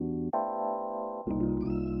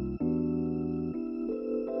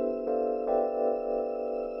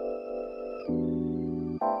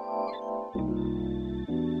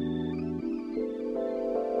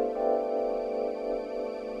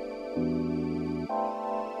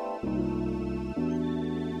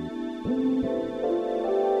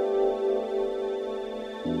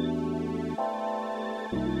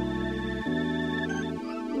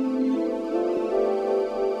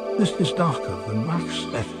This is darker than Max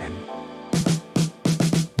FM.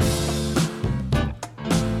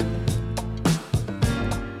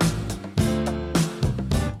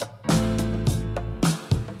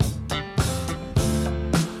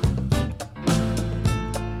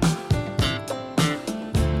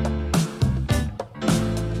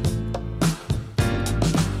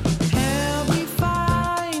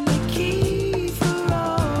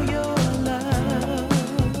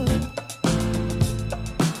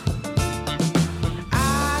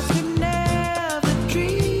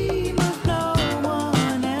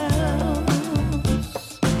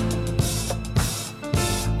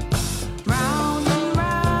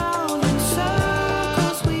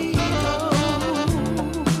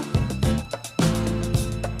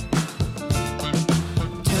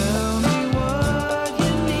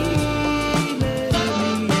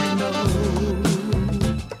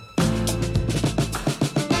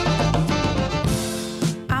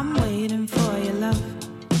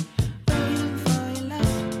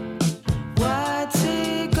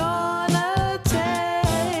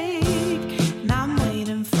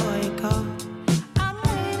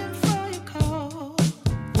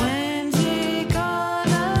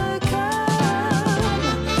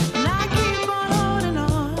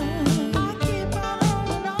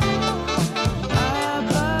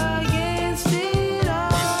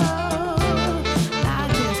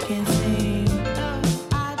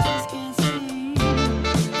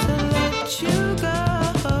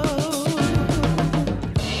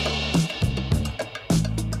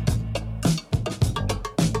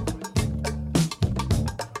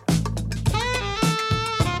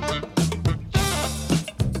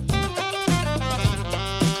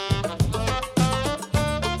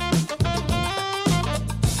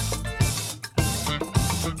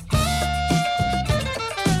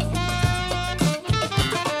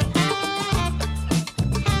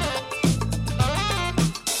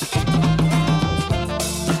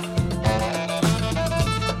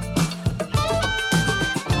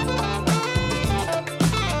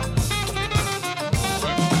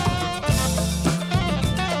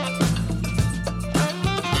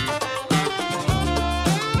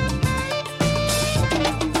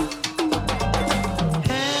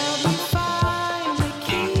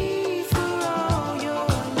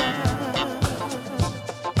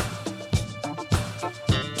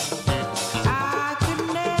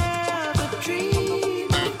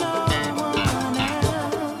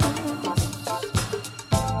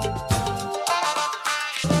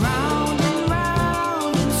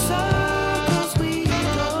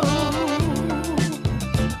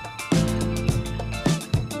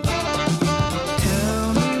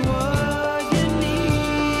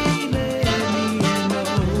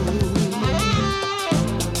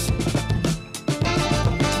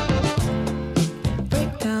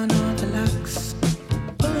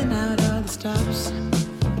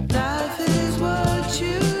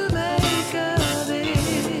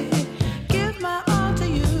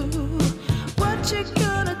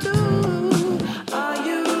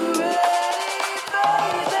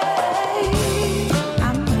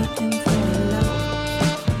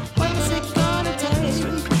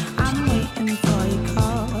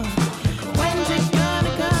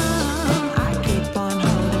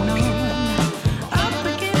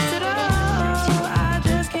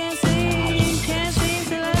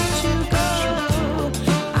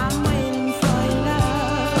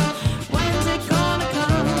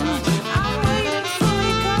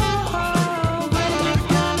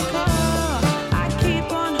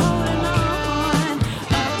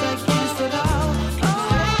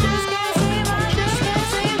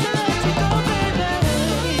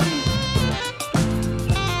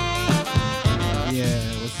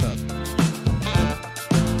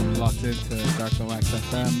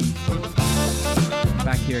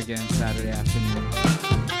 Again Saturday afternoon.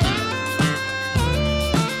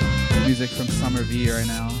 Music from Summer V right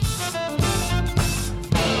now.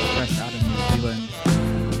 Fresh out of New Zealand.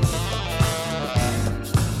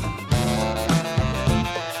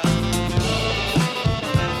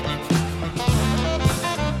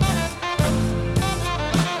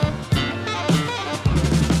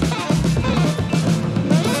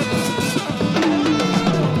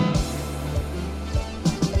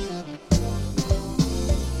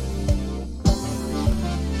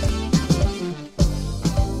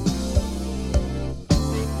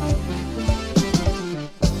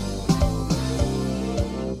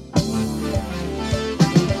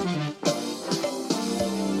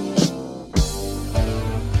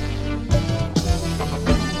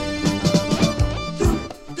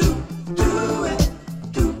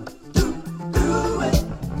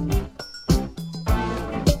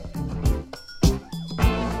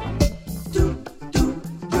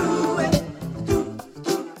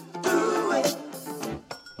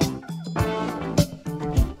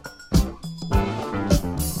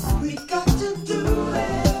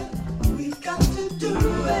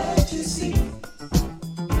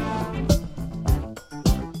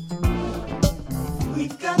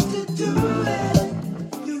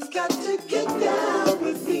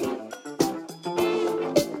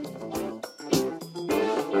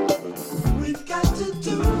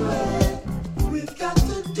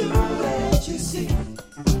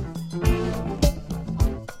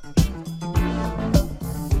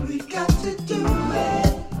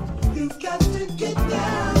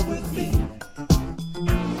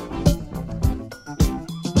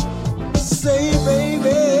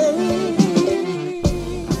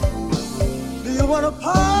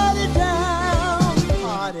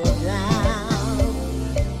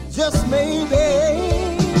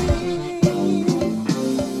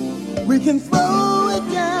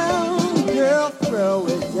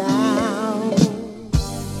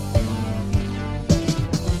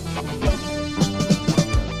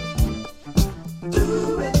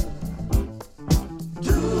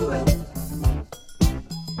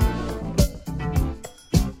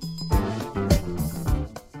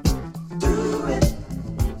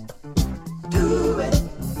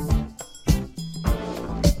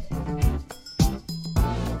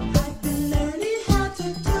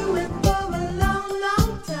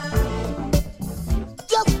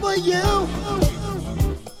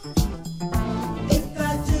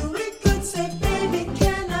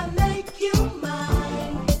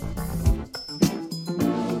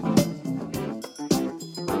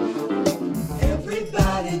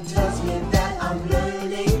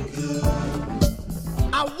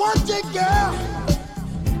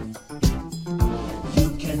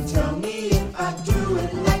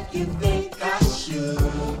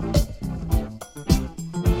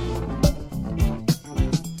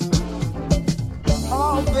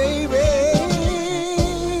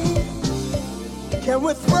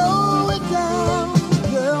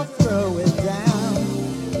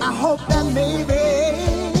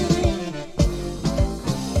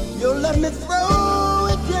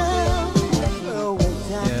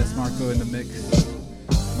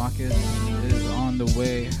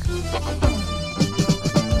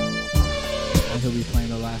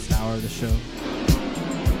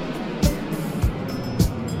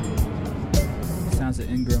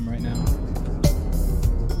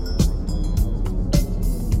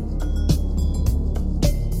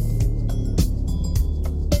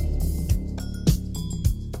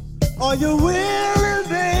 Are you willing,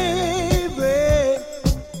 baby?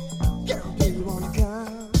 Girl, do you wanna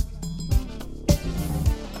come?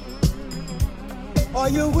 Are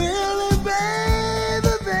you willing,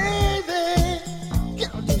 baby, baby?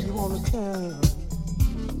 Girl, do you wanna come?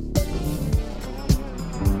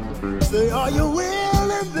 Say, are you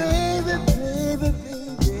willing, baby, baby,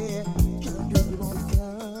 baby? Girl, do you wanna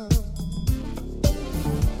come?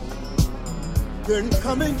 Then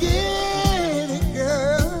come and get it, girl.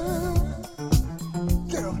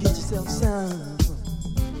 Get yourself some.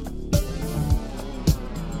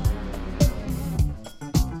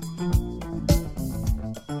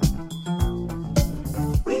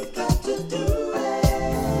 We've got to do it.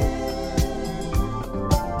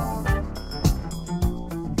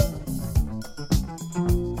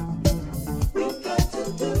 We've got to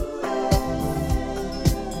do it.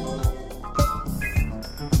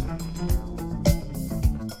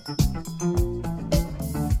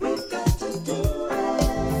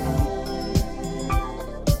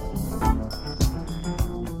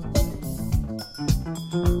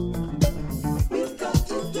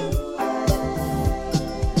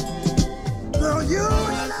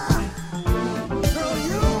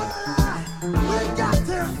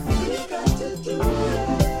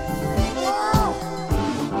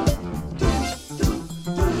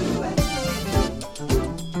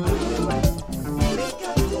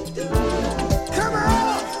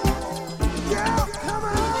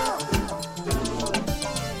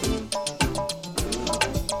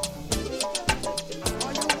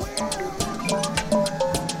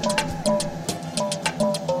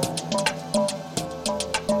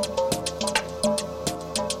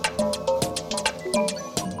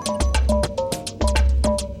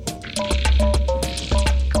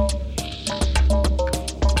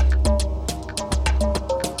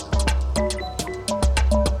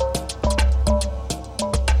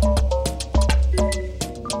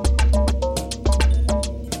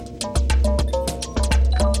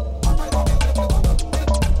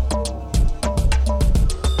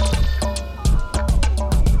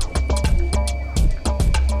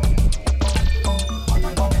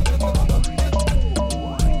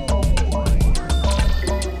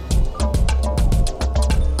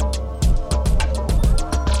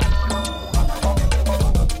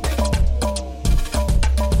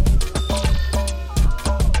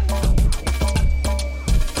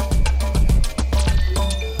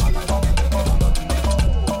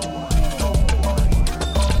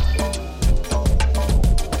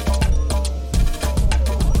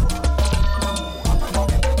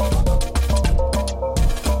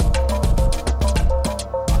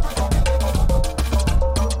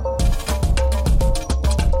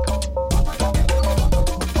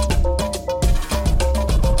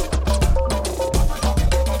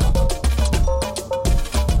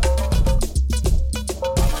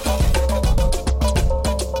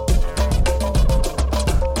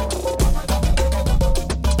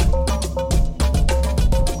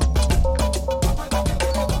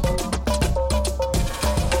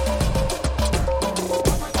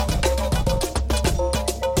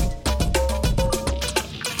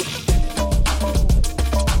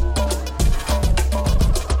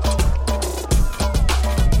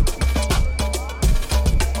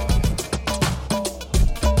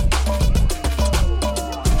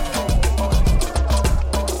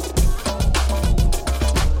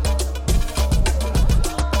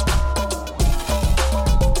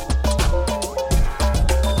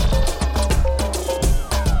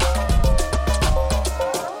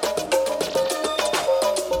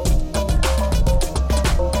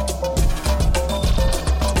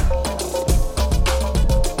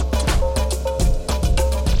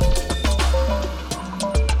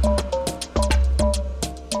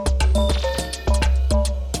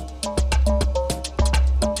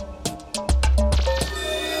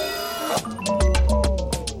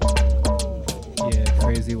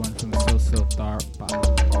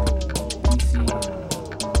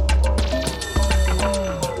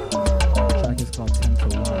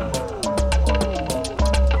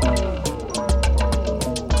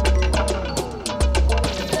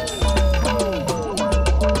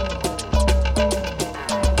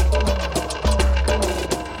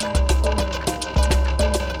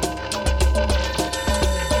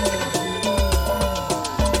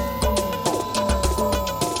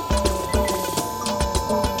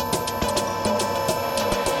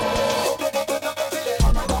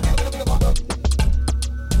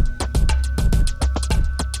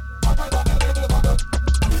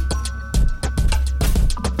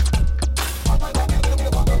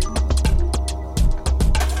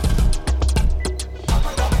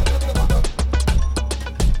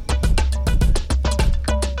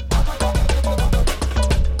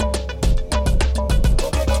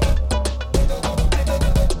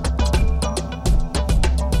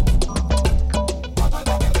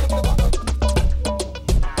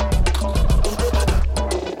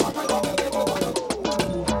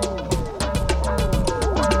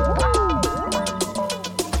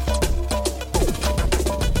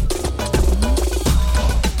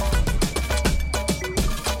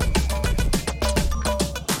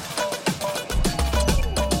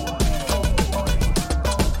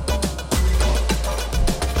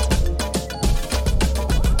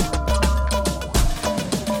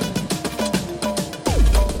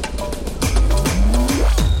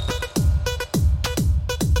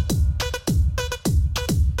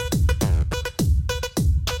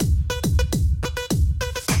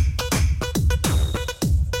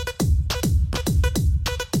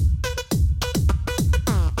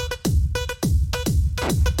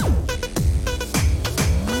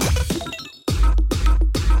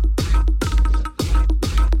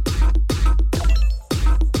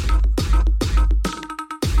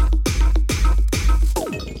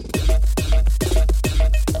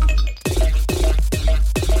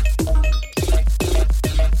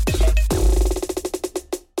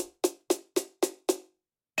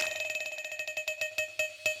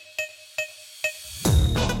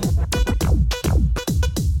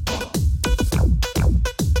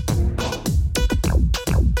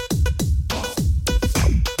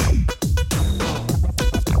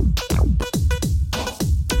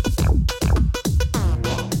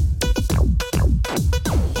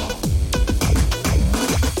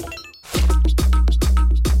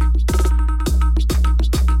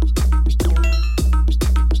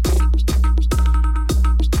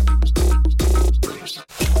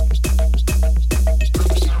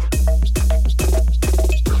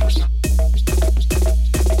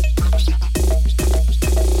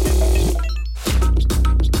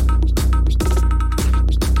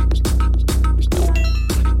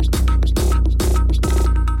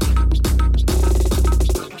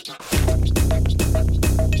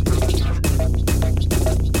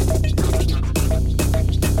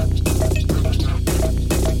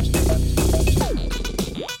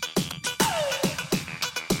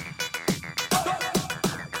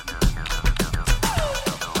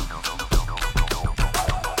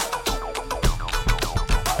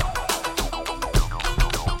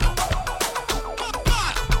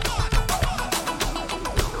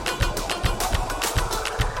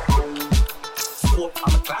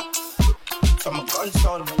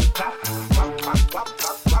 the clock. Wop, wop, wop,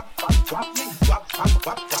 wop, wop, wop, wop, wop, wop,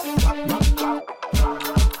 wop, wop, wop, wop.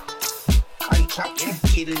 Contract,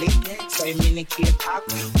 kid lit, say mini kid talk.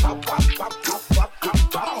 Wop, wop, wop, wop, wop, wop,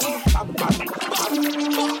 wop, wop, wop.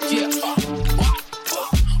 Yeah,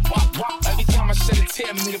 wop, wop. Every time I shed a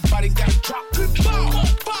tear, me the body gotta drop.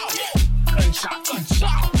 Gunshot,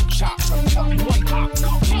 chop, one pop.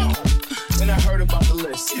 Then I heard about the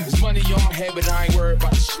list. There's money on my head, but I ain't worried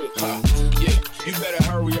about the shit. Yeah, you better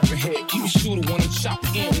hurry up and hit. Keep a shooter when I'm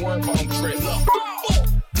chopping in, worried about them trip.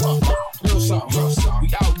 Look, real something. We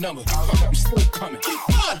outnumbered. I'm still coming. Still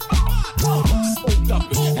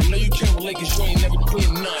dumping. I know you can't relate 'cause you ain't never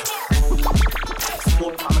been none.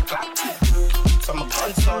 Smoke on the clock. So my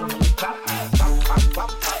guns on the clock. Wop, wop,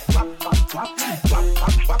 wop, wop, wop, wop, wop, wop,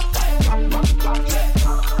 wop, wop, wop, wop.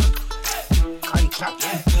 Contract,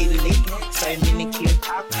 kid lit, say mini kid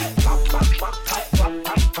talk. Wop, wop, wop, wop, wop,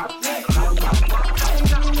 wop, wop.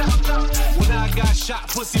 When I got shot,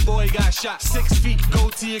 pussy boy got shot. 6 feet, go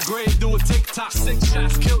to your grave, do a tick-tock. 6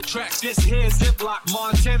 shots, kill track, this here ziplock.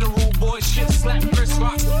 Montana rule boy, shit slap, Chris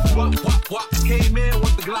Rock. Wop, wop, wop, came in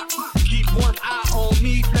with the Glock. Keep one eye on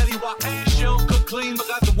me, petty wop. She don't cook clean, but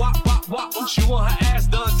got the wop, wop, wop. She want her ass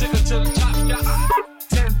done, take her to the top shot.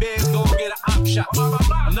 10 bands, gon' get an op shot.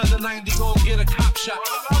 Another 90, gon' get a cop shot.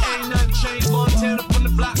 Ain't nothing changed, Montana from the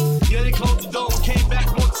block. Yeah, they closed the door, came back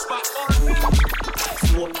on the spot.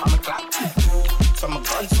 Smoke on the clock. So my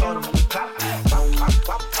guns on the clock. Wop, wop,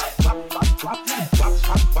 wop, wop, wop, wop, wop, wop,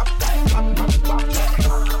 wop, wop, wop, wop.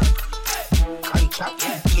 Contract,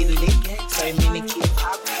 kid lit, say mini kid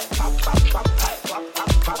talk. Wop, wop, wop, wop, wop,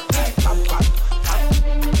 wop, wop, wop, wop.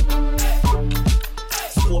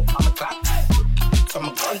 Smoke on the clock. So my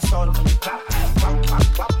guns on the clock. Wop, wop,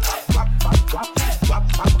 wop, wop, wop, wop, wop, wop,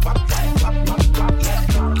 wop, wop, wop, wop.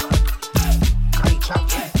 Contract,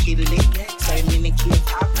 kid lit, say mini kid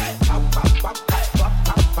talk. Wop, wop, wop, wop, wop,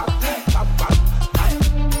 wop, wop.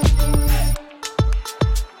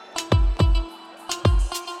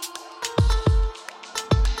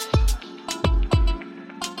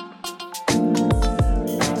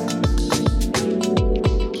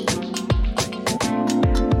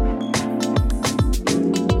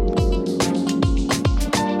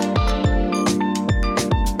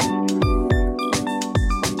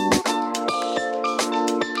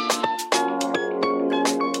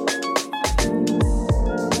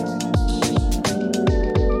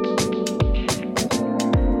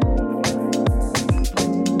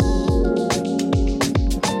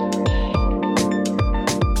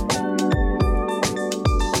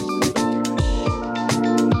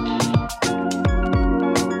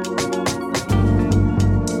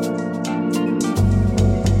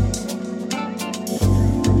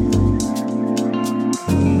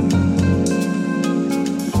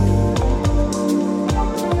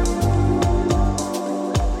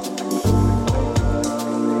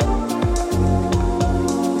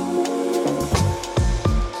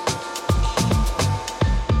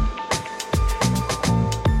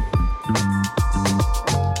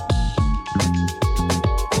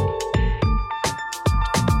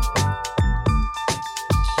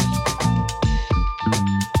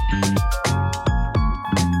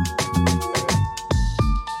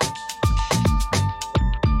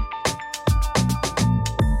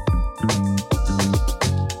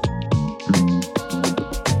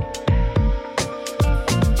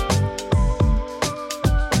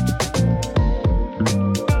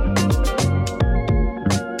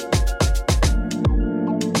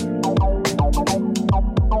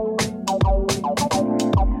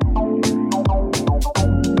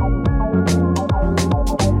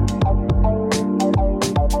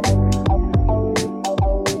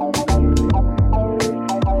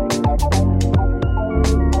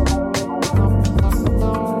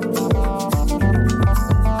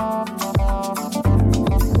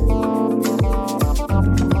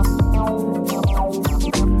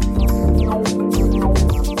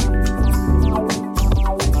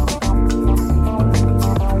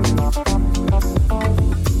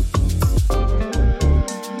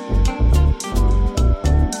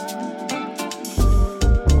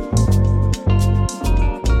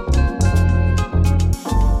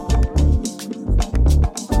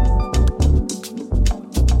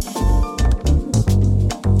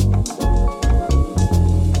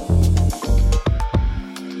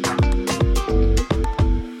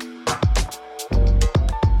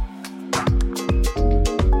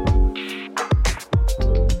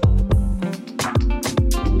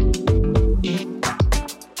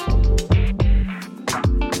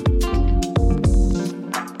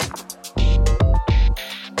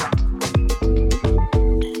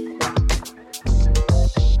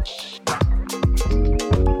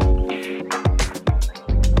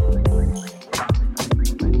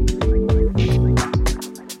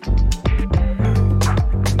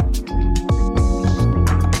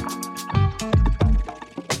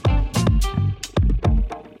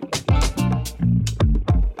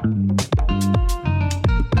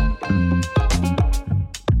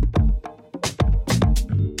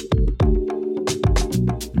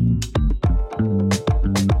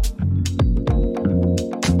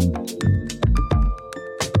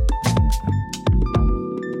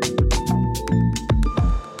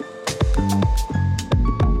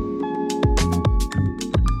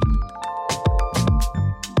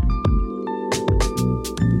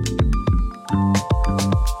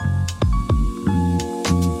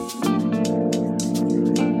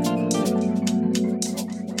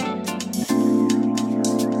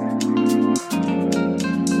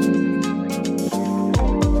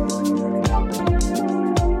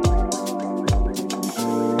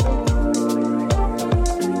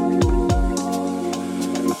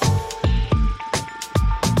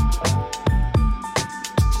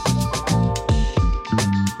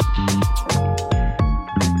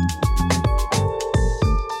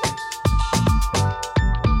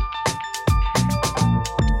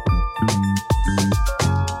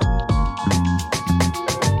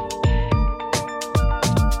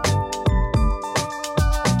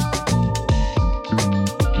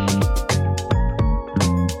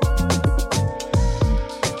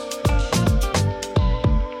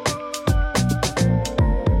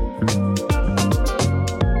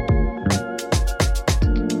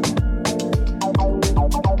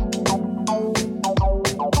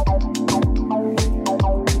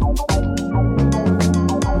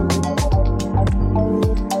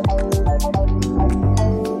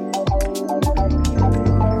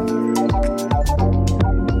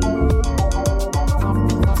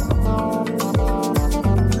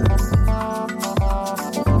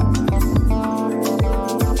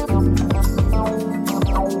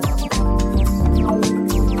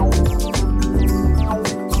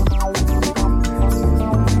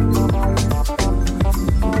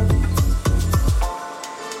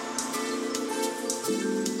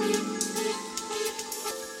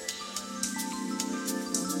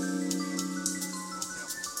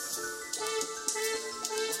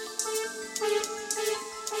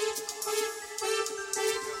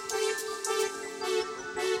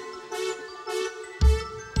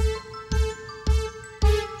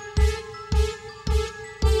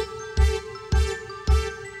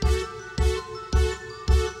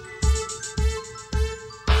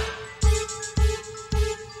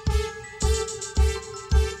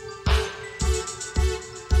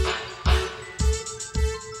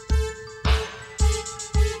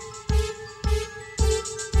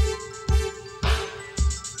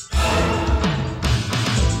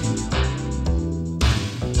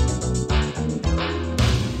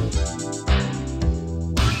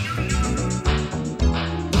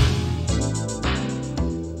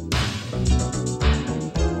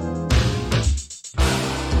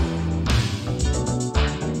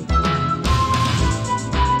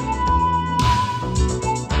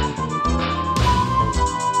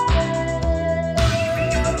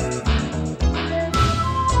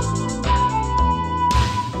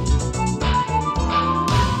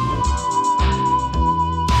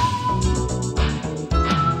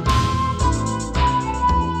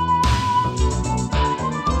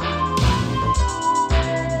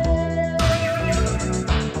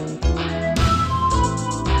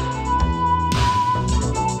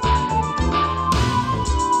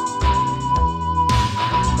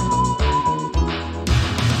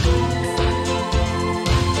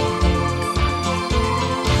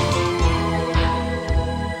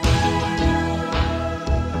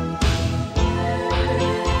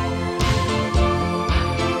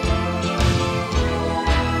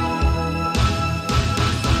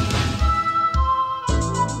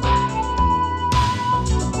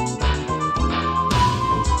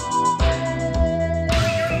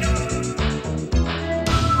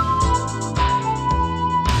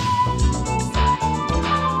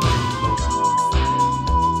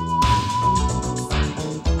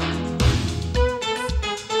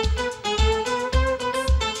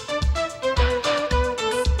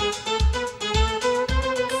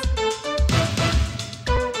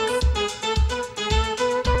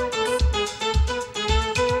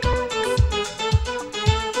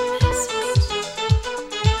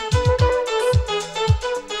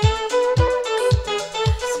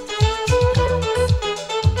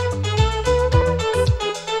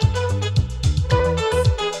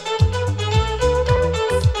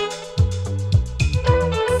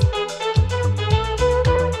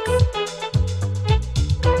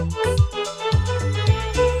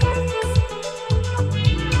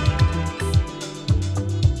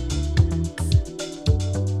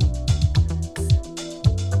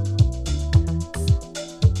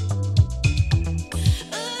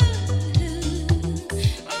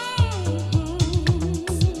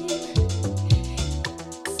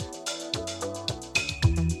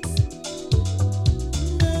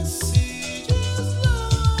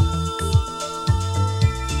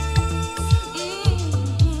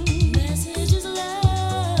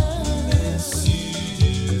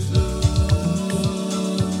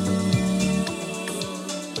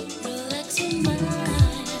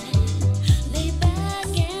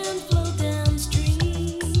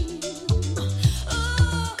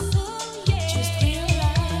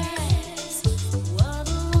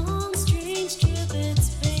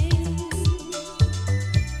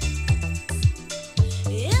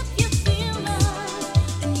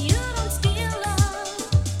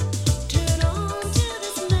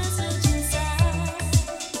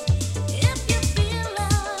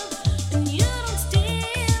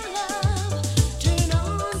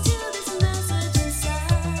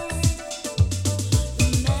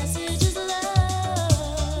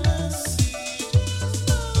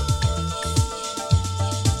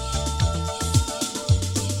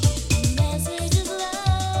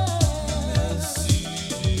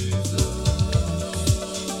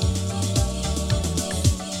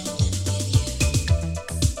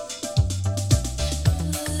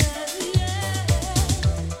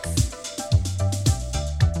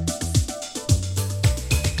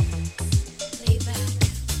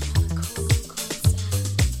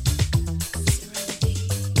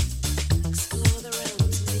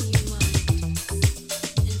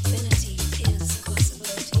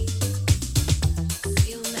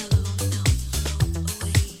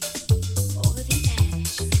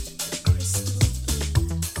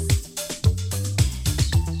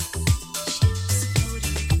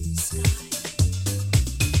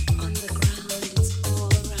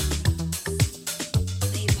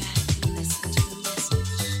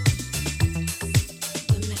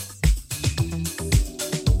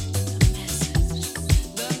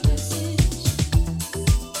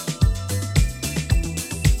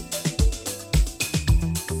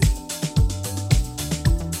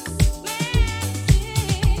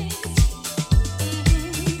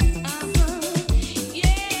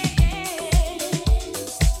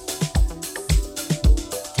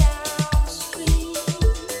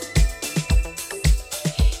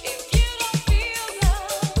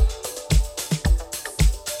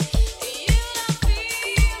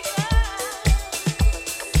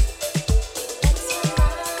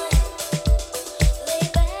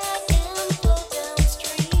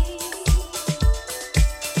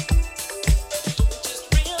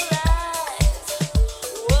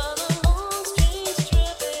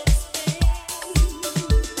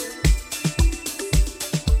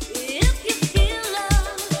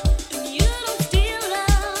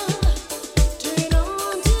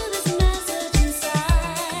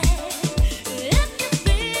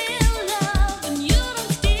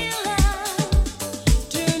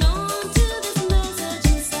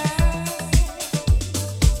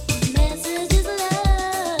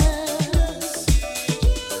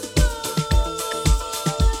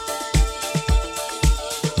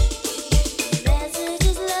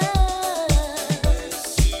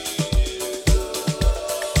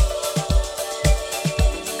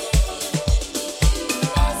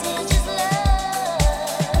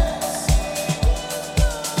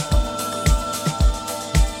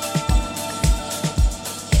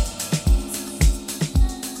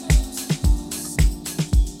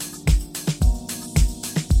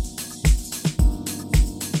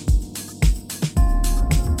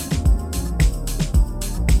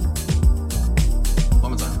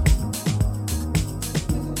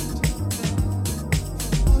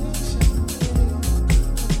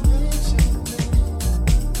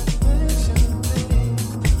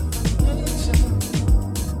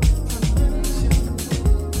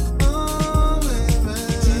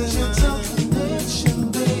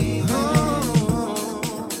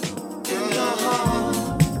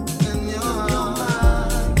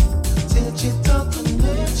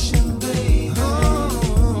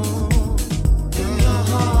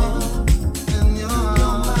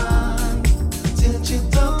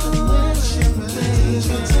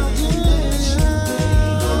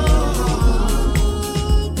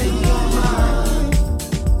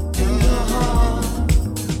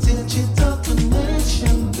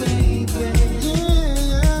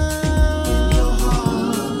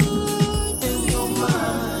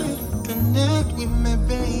 Connect with me,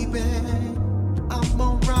 baby. I'm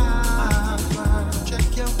alright.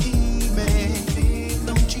 Check your email.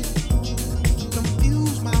 Don't you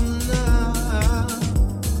confuse my love.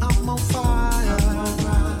 I'm on fire.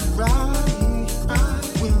 Right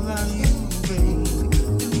without you, baby.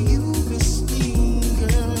 Do you miss me,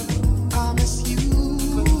 girl? I miss you.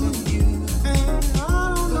 And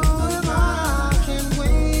I don't know if I can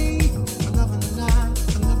wait another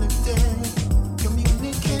night, another day.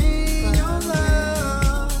 Communicate your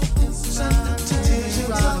love. Send it to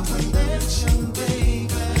digital connection,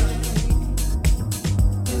 baby.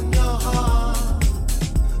 In your heart,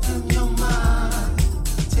 in your mind.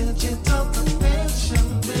 Digital connection,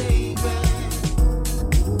 baby.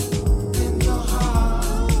 In your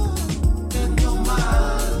heart, in your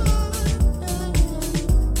mind.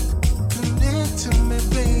 Connect to me,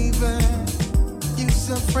 baby. You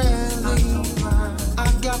so friendly.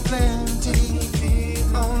 I got plenty.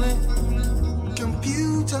 Only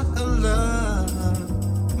computer love.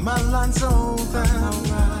 My line's open.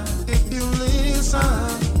 If you listen,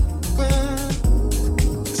 well,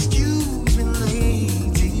 excuse me,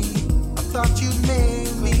 lady. I thought you'd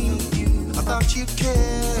made me. I thought you'd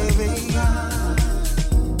carry.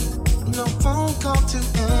 No phone call to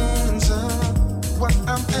answer. What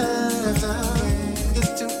I'm after is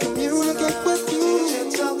to communicate with you.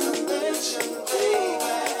 Digital connection,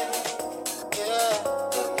 baby.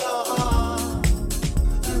 Yeah, in your heart,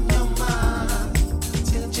 in your mind.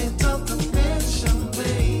 Digital connection,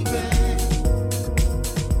 baby.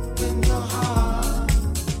 In your heart,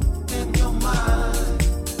 in your mind.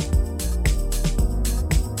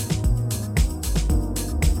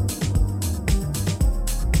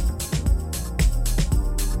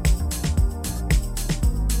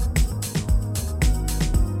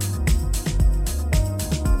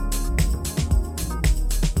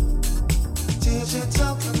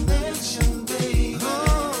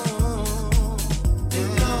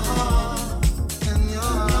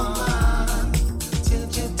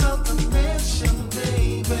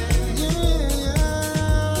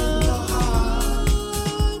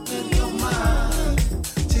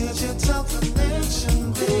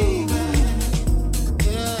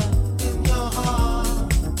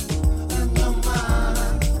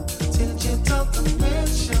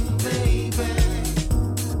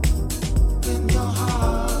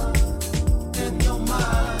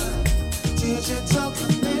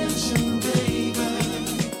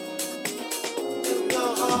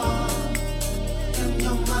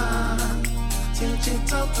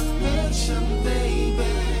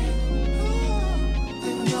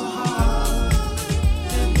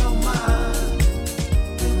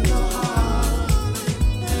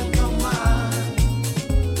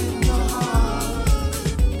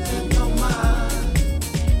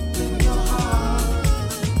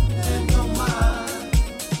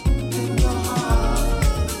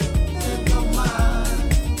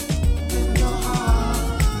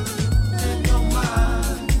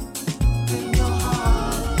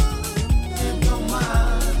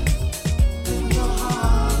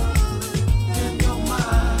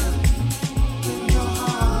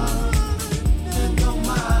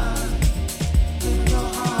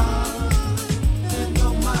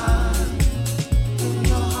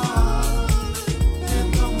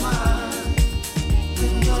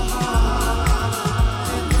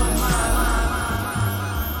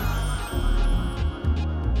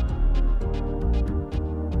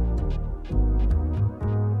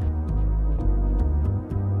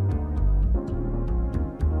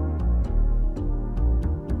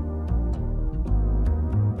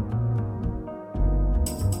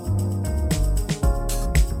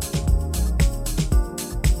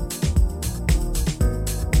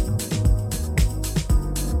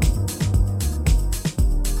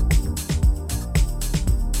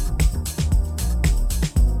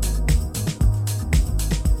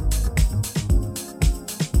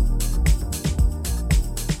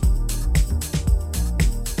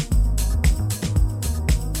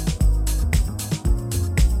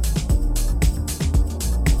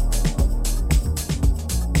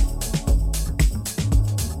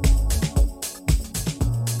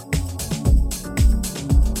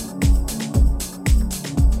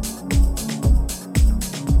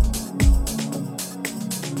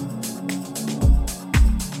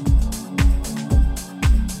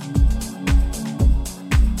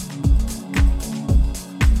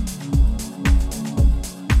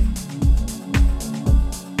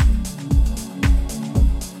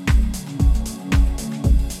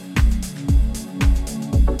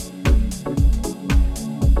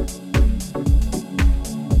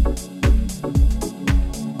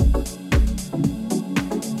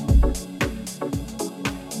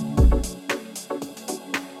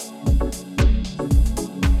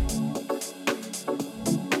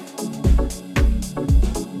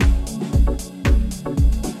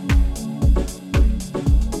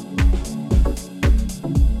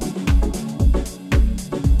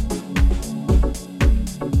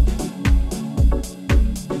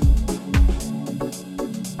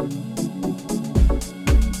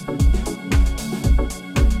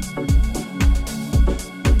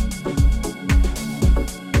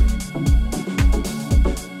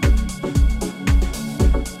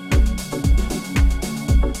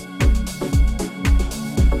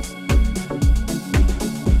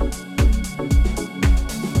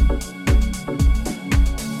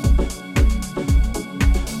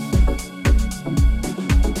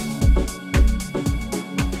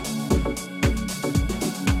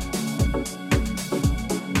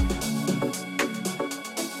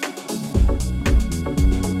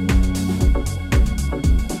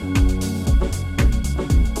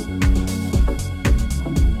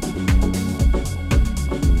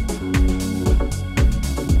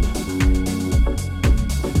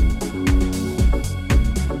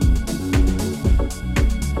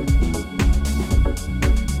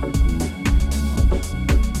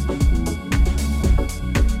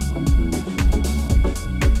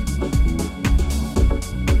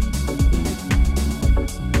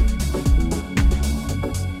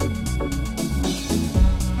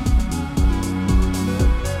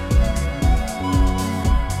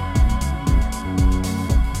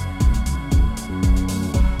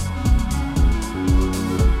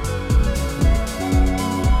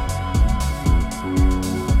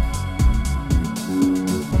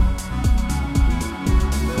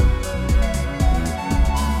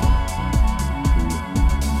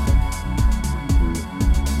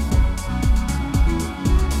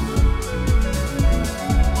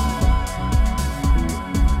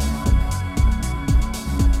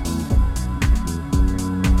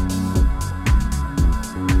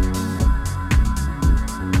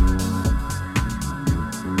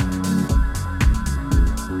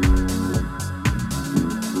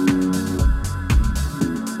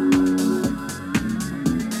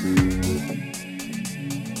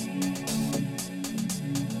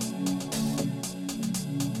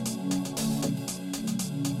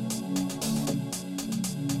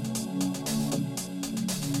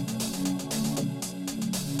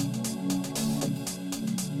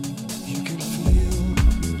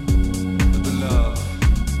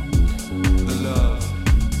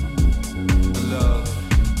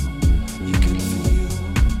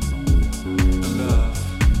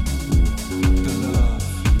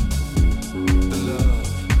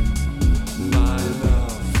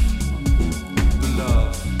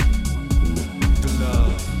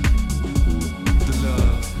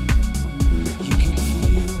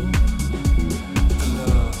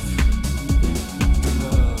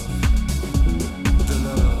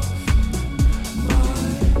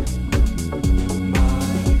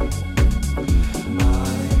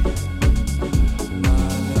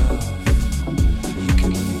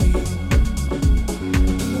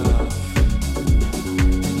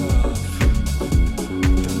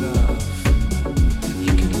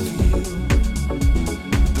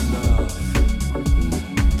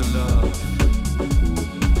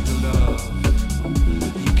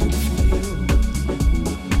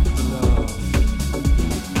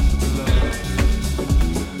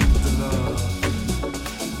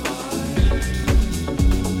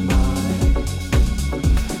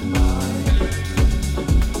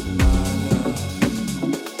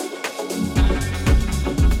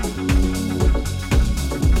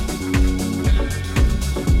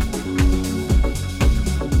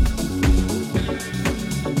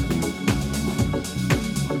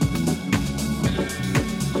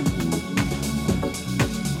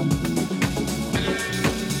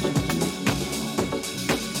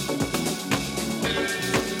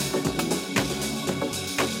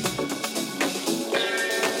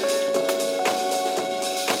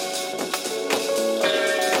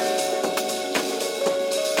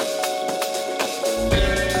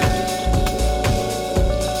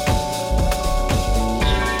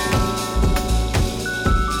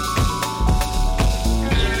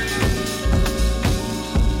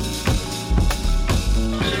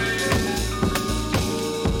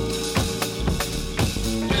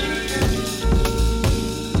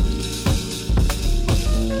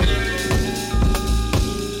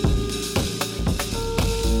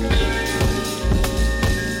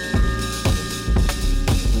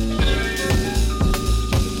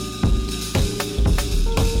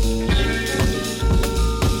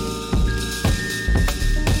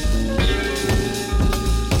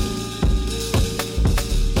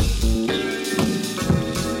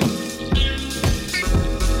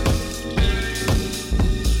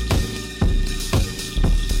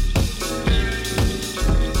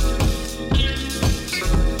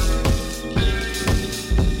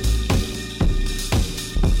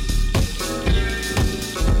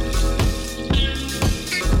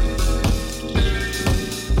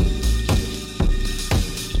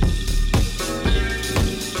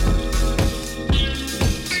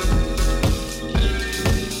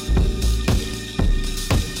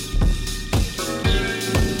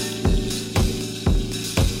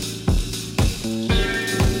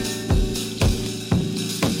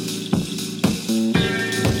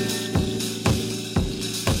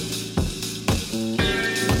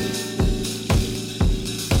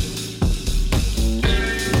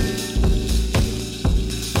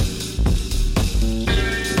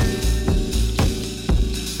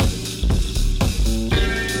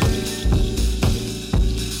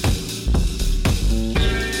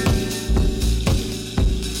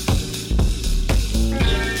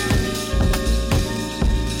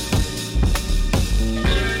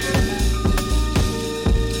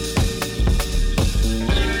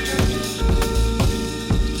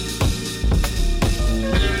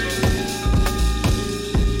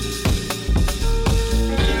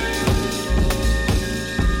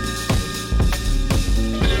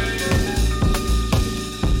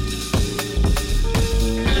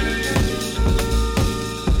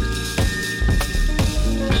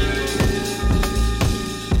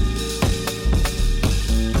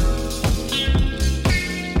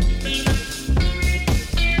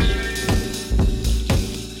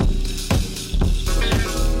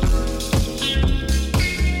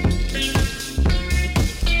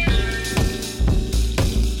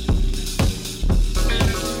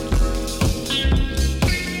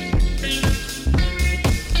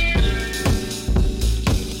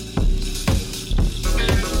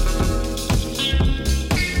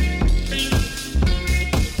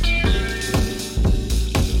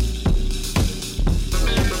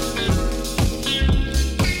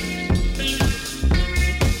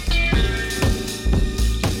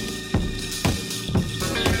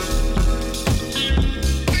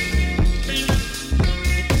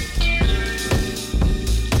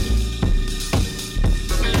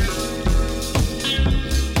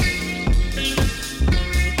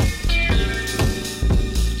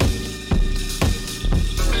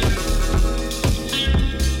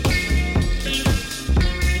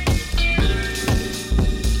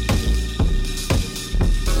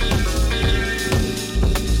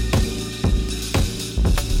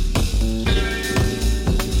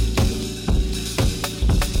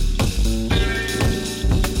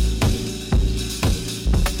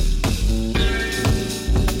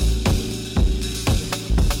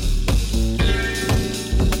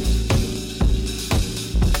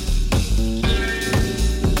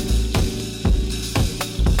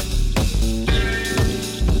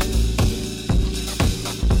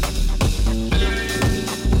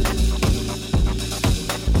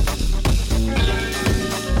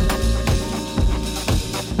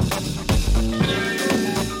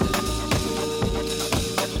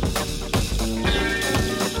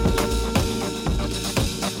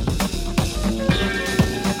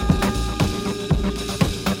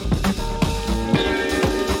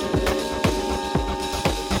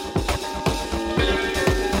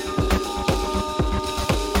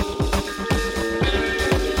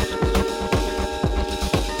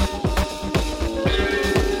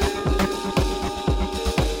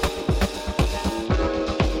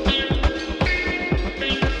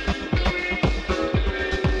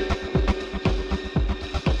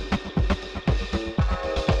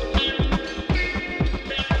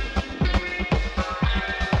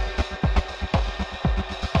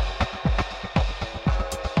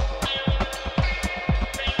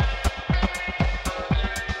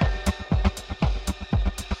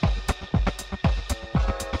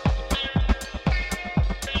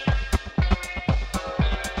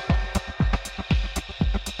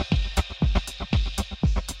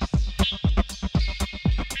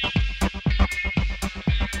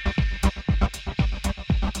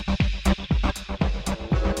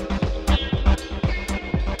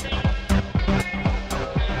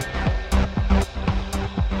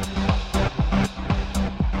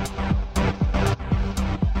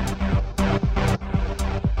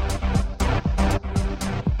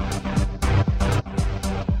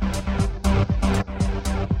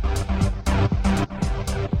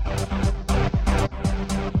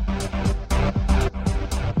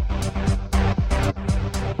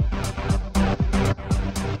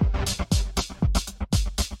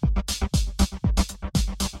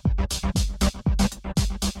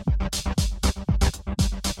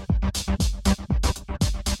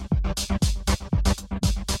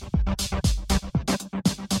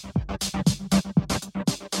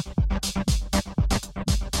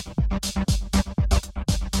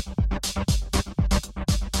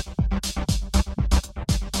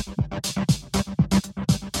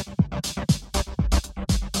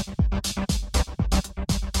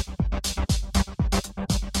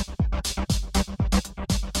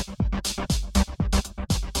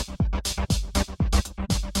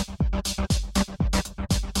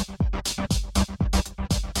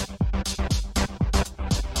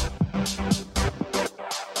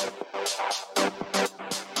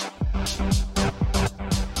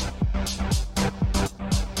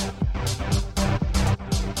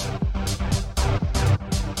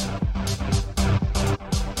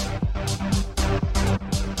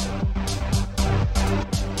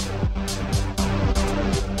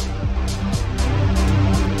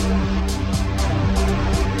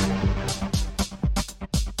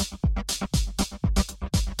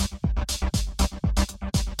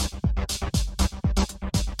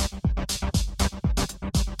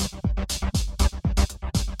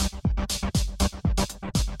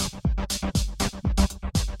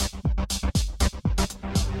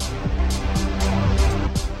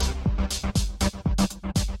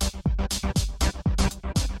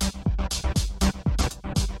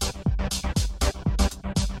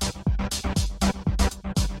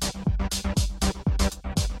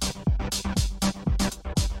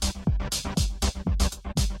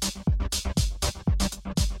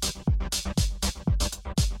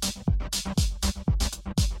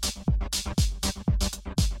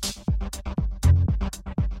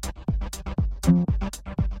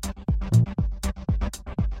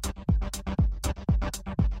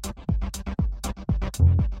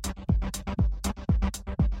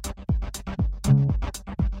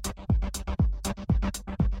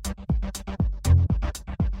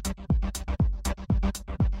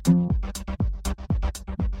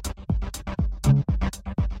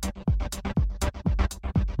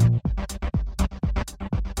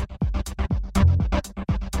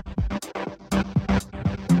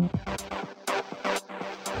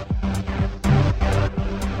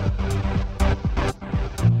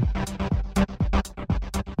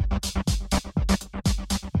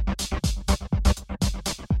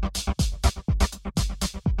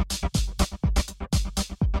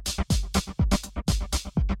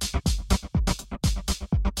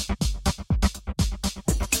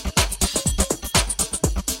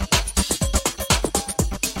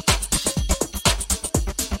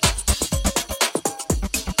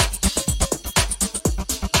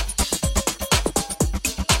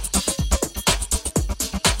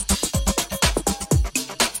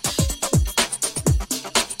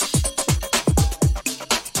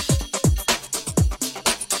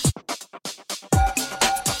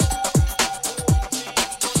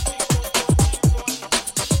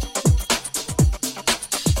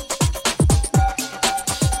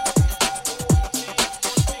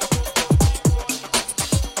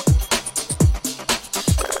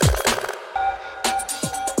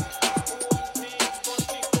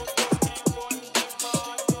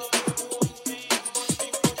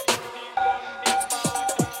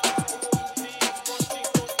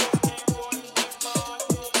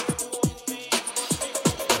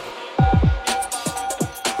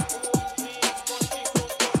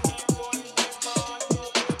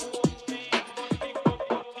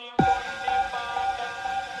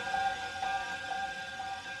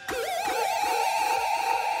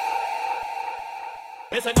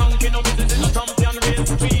 say donkey no business in a champion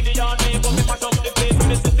race. Really on me, but me mash up the place. When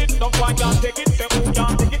they sit it, no one can take it. Say who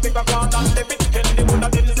can take it, take a ground and left it. Tell the one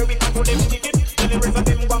that them say we can do them kick it. Tell the rest of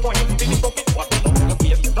them go empty the bucket. What they know your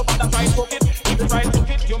face, no bother try poke it. If you try to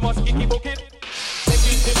it, you must kick the bucket. Take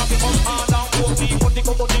it, they must come hard and put the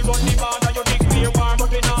run the border. You declare war, but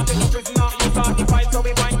we not take no prisoner. You start the fight, so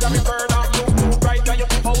we wind carry further. You move right and you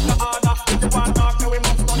keep out the order. If you want talk, now we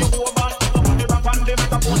must on your over. Put the rock and the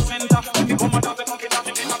microphone center. If you come and talk, they come in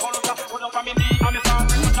and in a corner. Put up on me knee and me start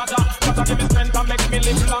with my chatter. Chatter give me strength and make me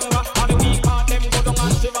live longer. And the weak heart, them go down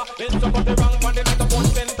and shiver. Then top up the rank and the microphone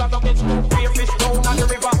center. Don't get too free fish down on the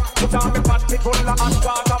river. Put on me pot, me full of hot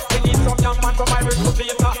water. We need some young man from Irish to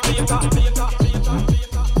theater.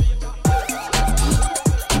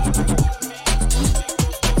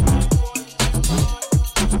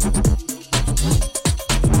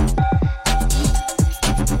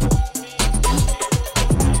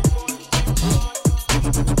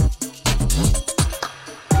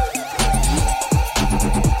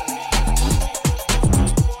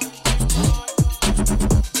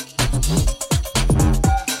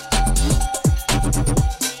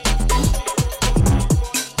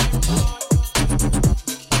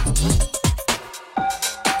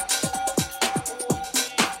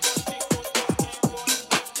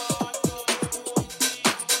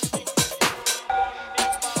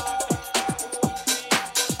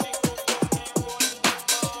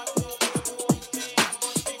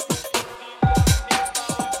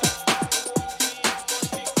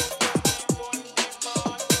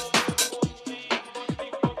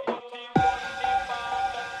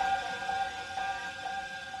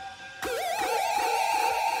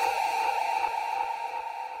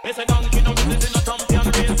 Me say donkey no business in a champion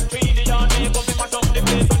race. Really on me, but me mash up the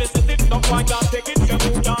place. When they sit it, no one can take it. Say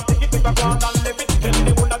who can take it, take a ground and left it. Tell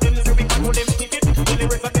the one that them say we can do them kick it. Tell the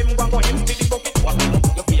rest of them go empty the bucket. What they know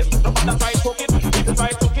your face, no bother try poke it. If you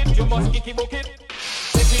try poke it, you must kick the bucket.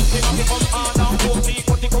 Take it, take it, come hard and put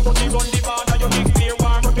the run the border. You declare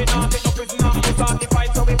war, but we not take no prisoner. You start the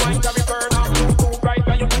fight, so we wind carry further. You move right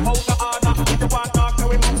and you keep out the order. If you want talk,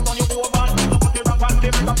 now we must on your over. Put the rock and the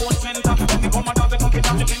microphone center. When we come and talk, they come in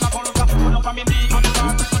and in a corner. Put up on me knee and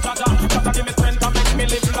start with my chatter. Chatter give me strength and make me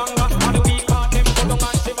live longer. And the weak heart, them go down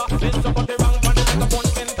and shiver. Then up on the rank and the microphone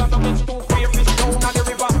center. Don't get too free fish down on the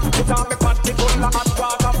river. Put on me pot, me full of hot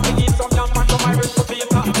water. We need some young man from Irish to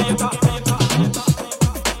theater.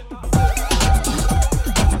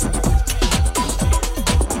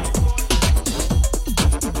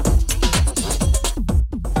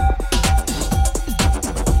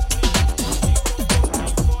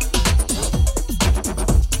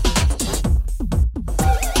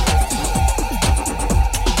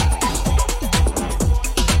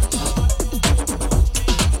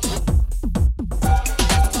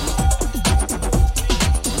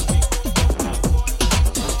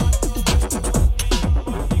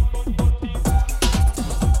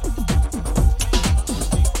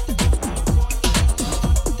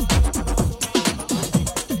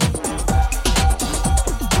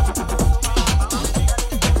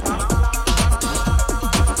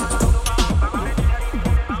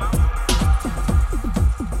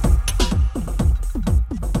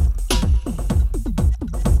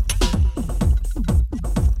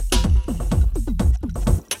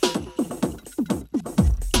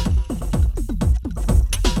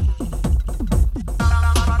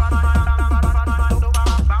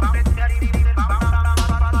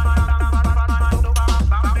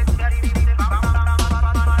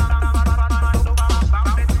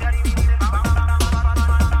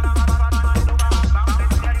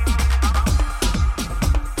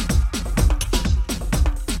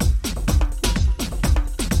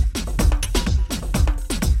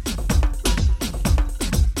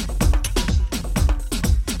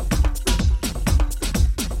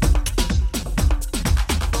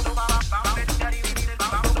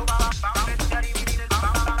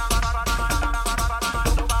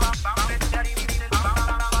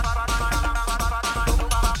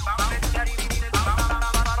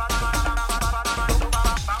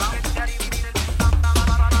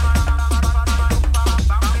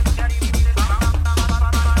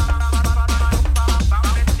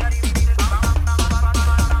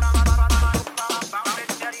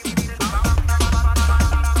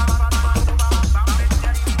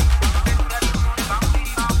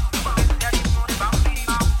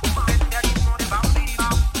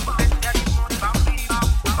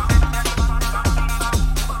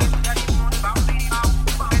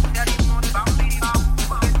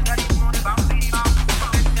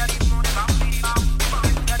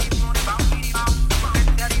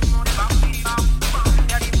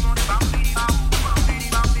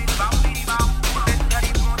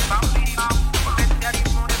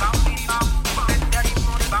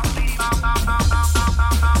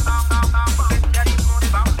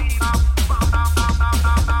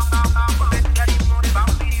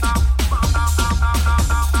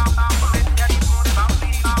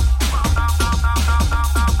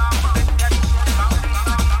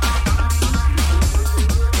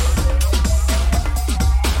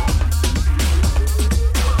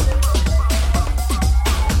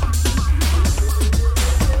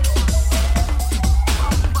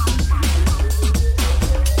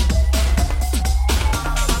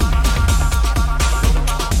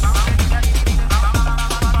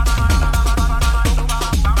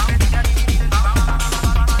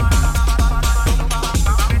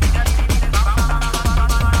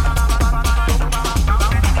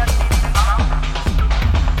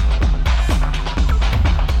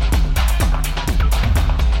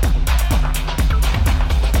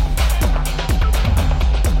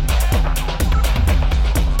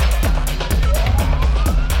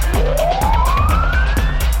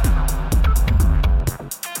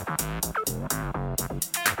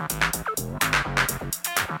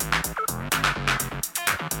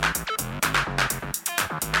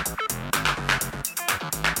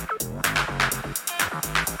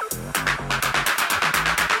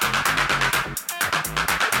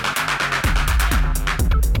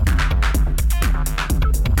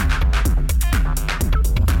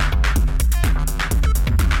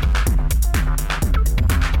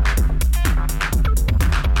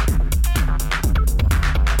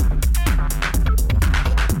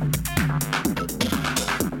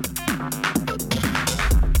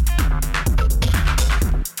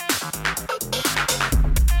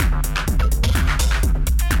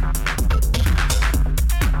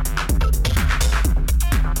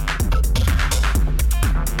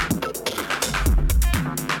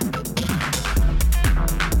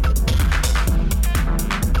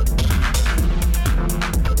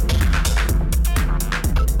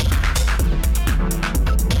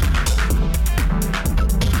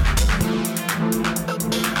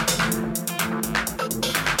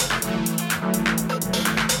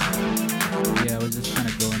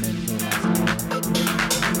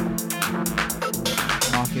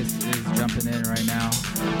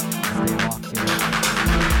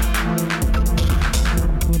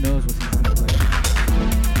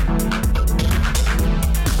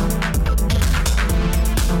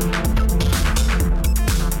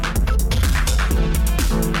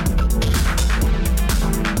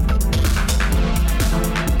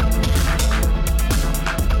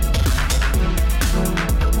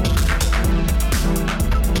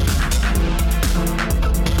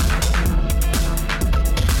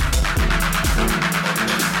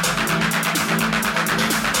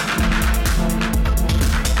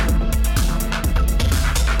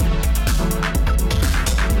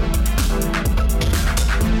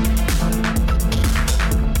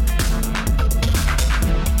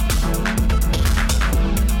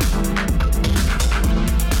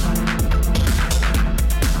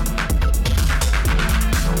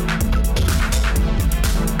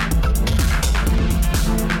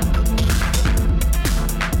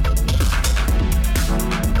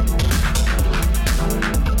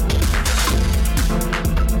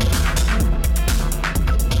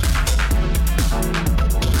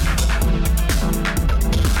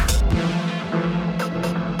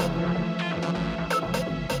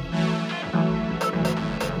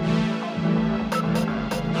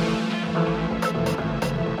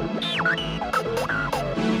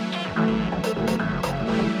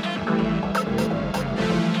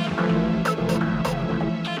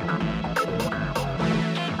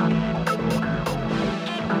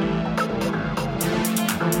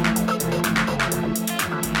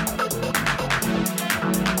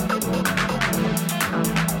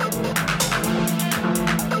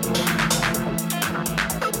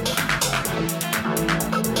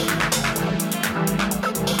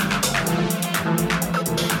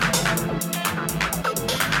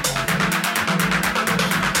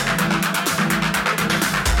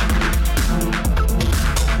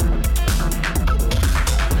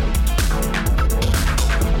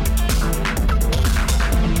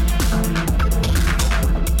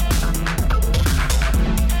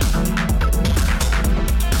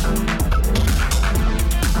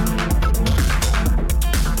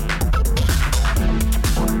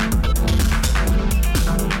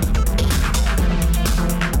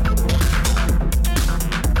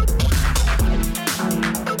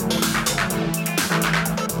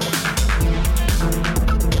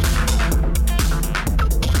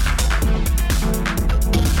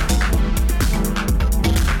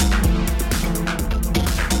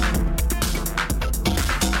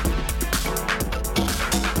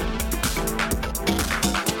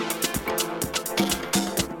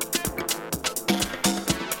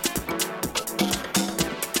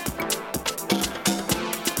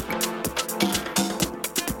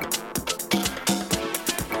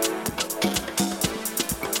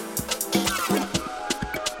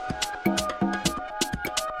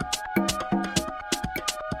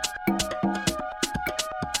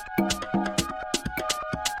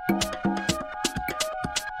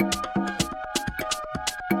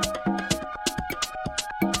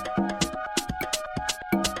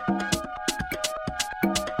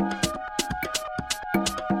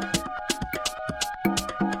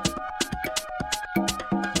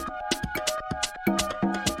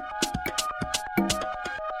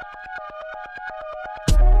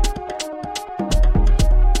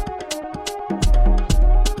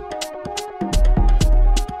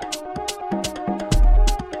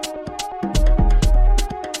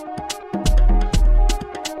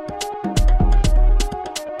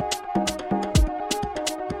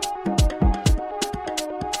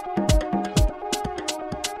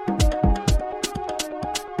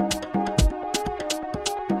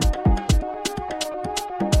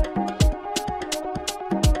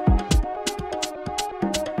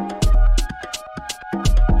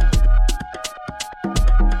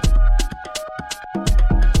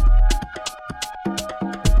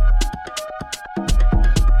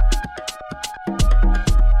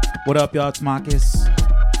 What up, y'all? It's Marcus.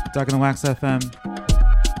 Dark in the Wax FM.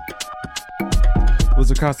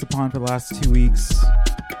 Was across the pond for the last 2 weeks.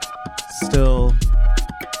 Still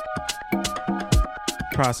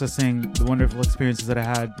processing the wonderful experiences that I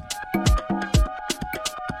had.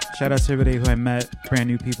 Shout out to everybody who I met, brand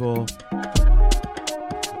new people.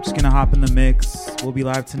 Just gonna hop in the mix. We'll be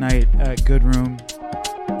live tonight at Good Room.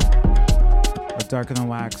 Or Dark in the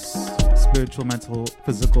Wax. Spiritual, mental,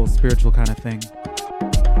 physical, spiritual kind of thing.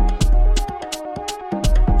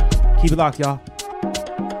 Keep it locked, y'all.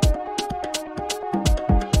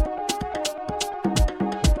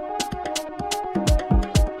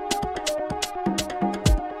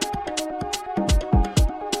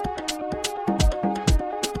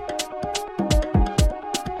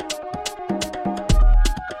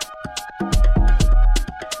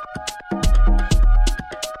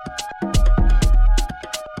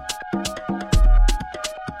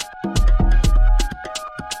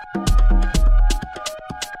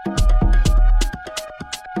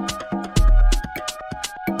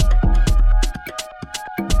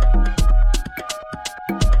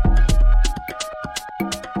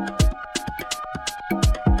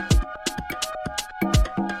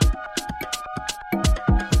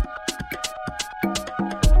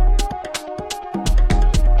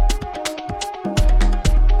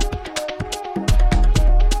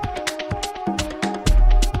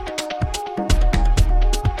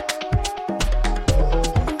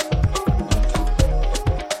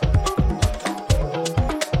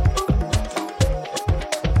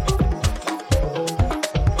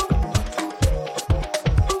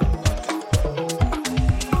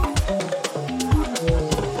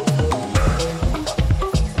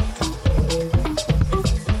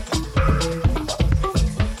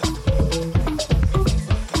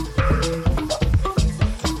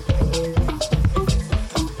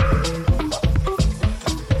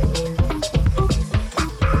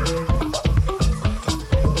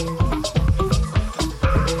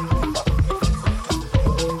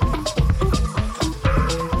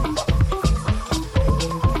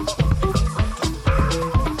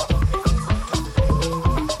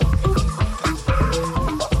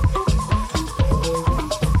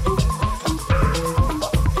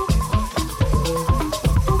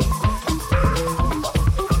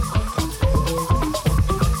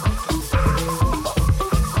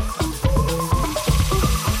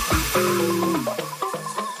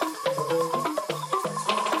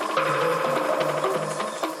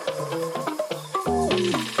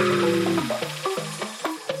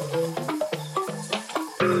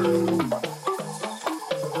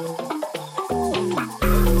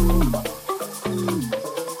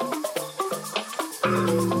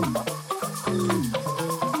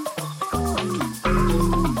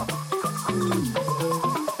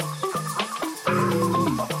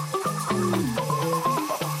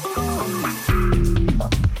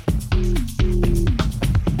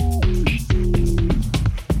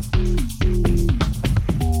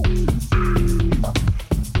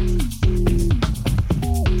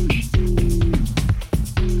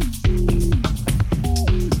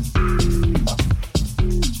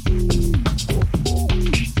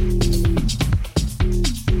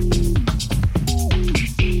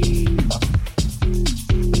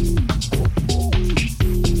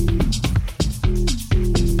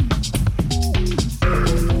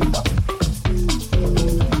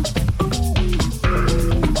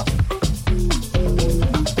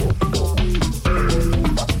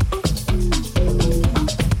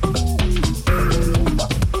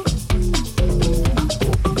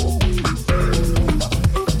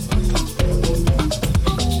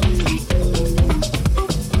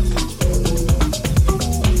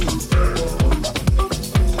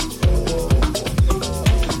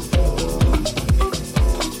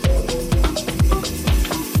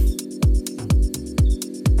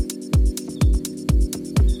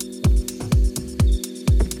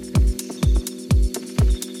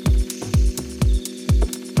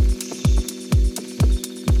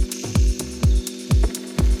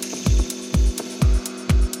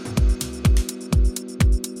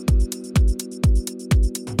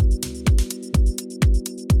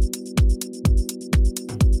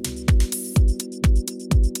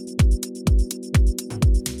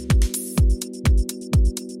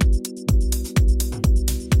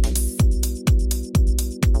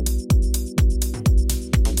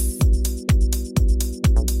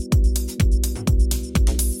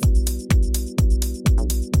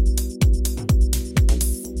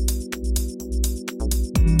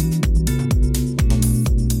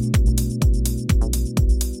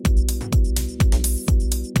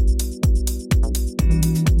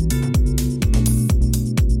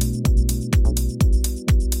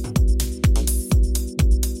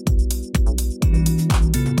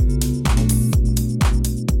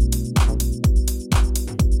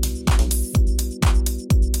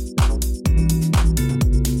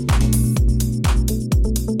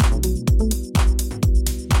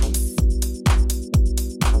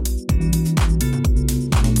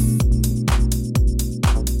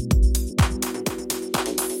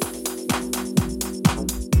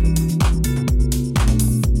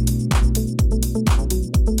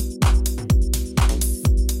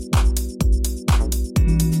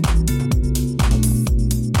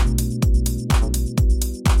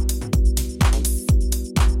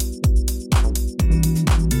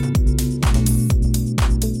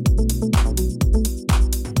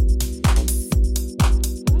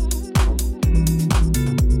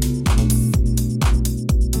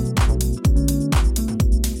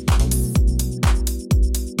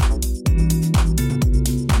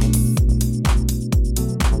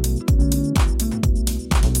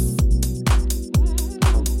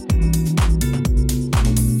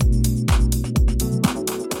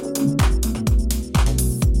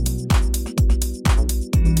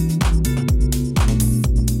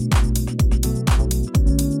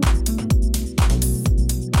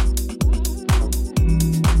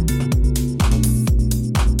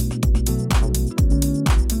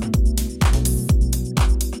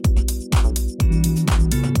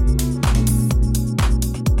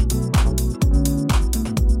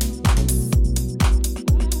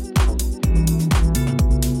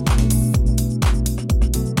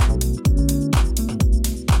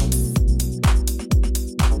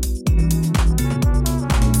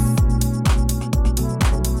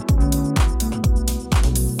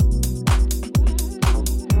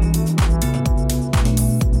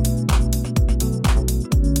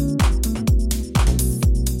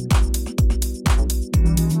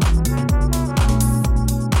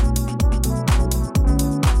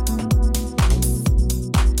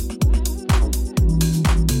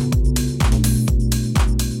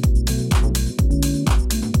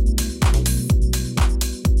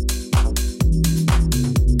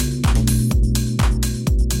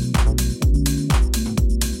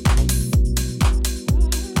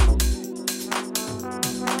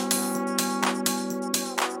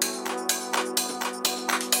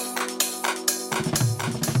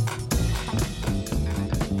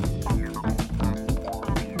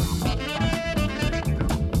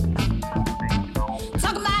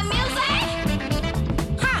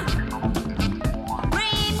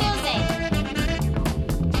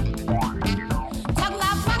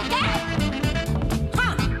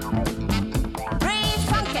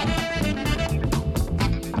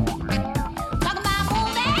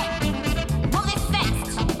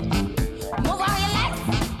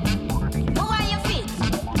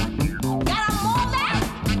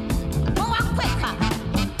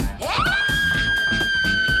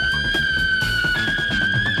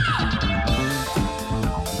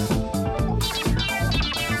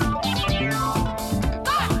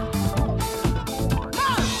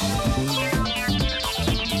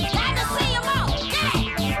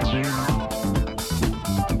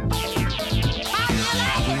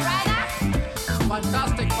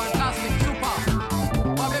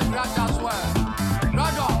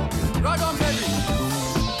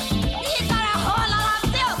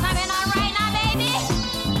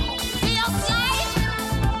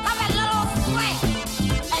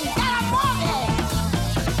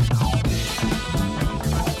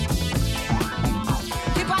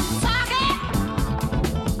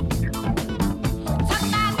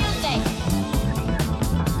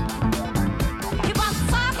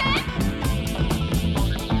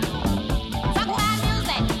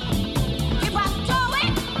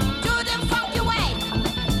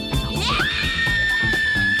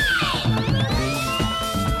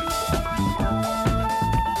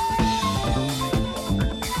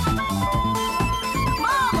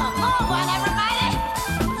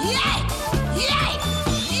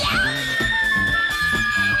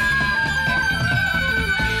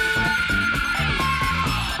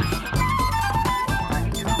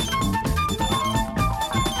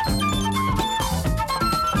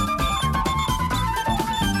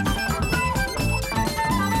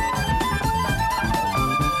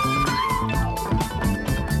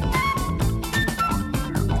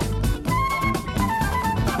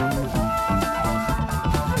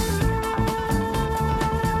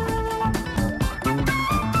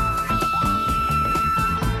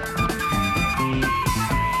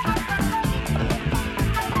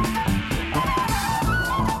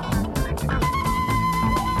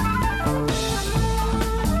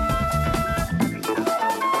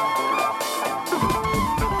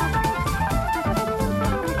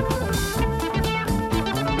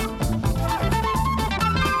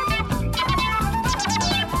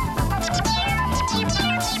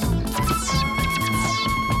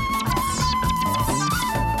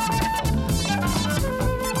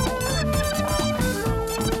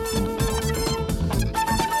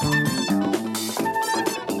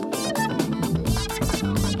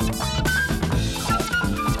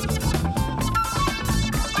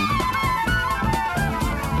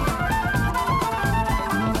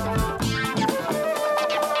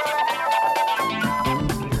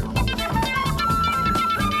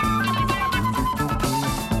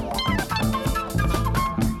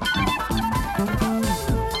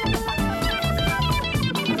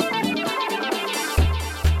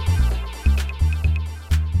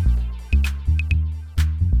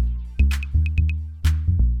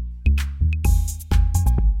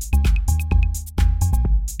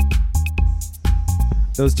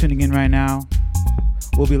 Those tuning in right now,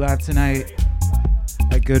 we'll be live tonight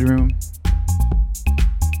at Good Room.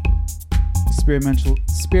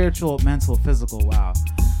 Spiritual, mental, physical. Wow.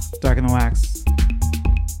 Dark in the Wax.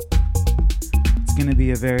 It's gonna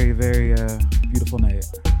be a very, very beautiful night.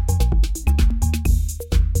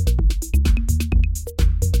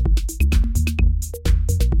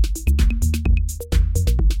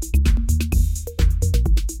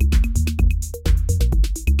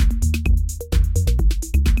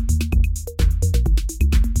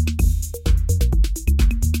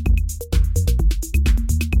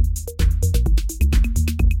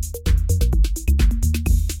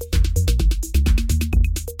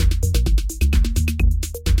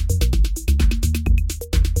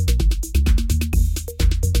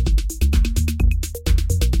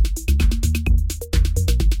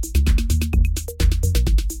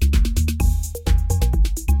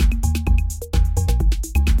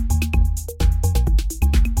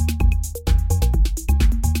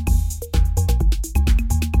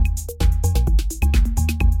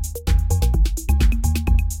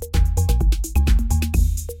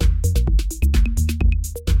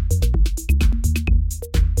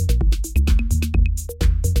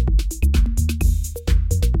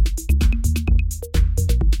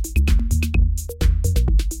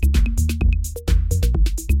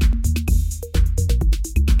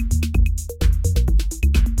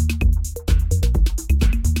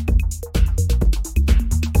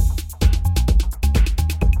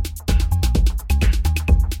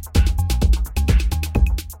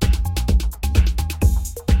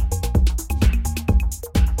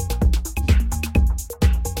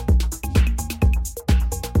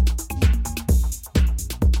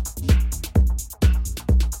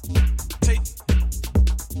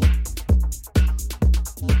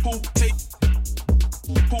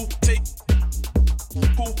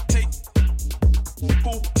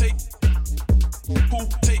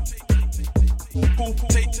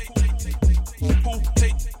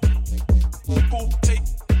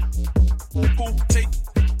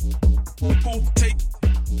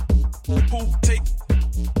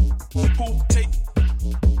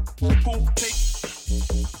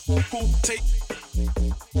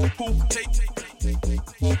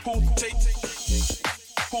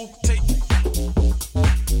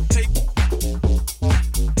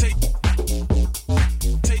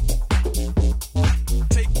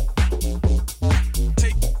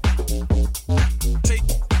 Take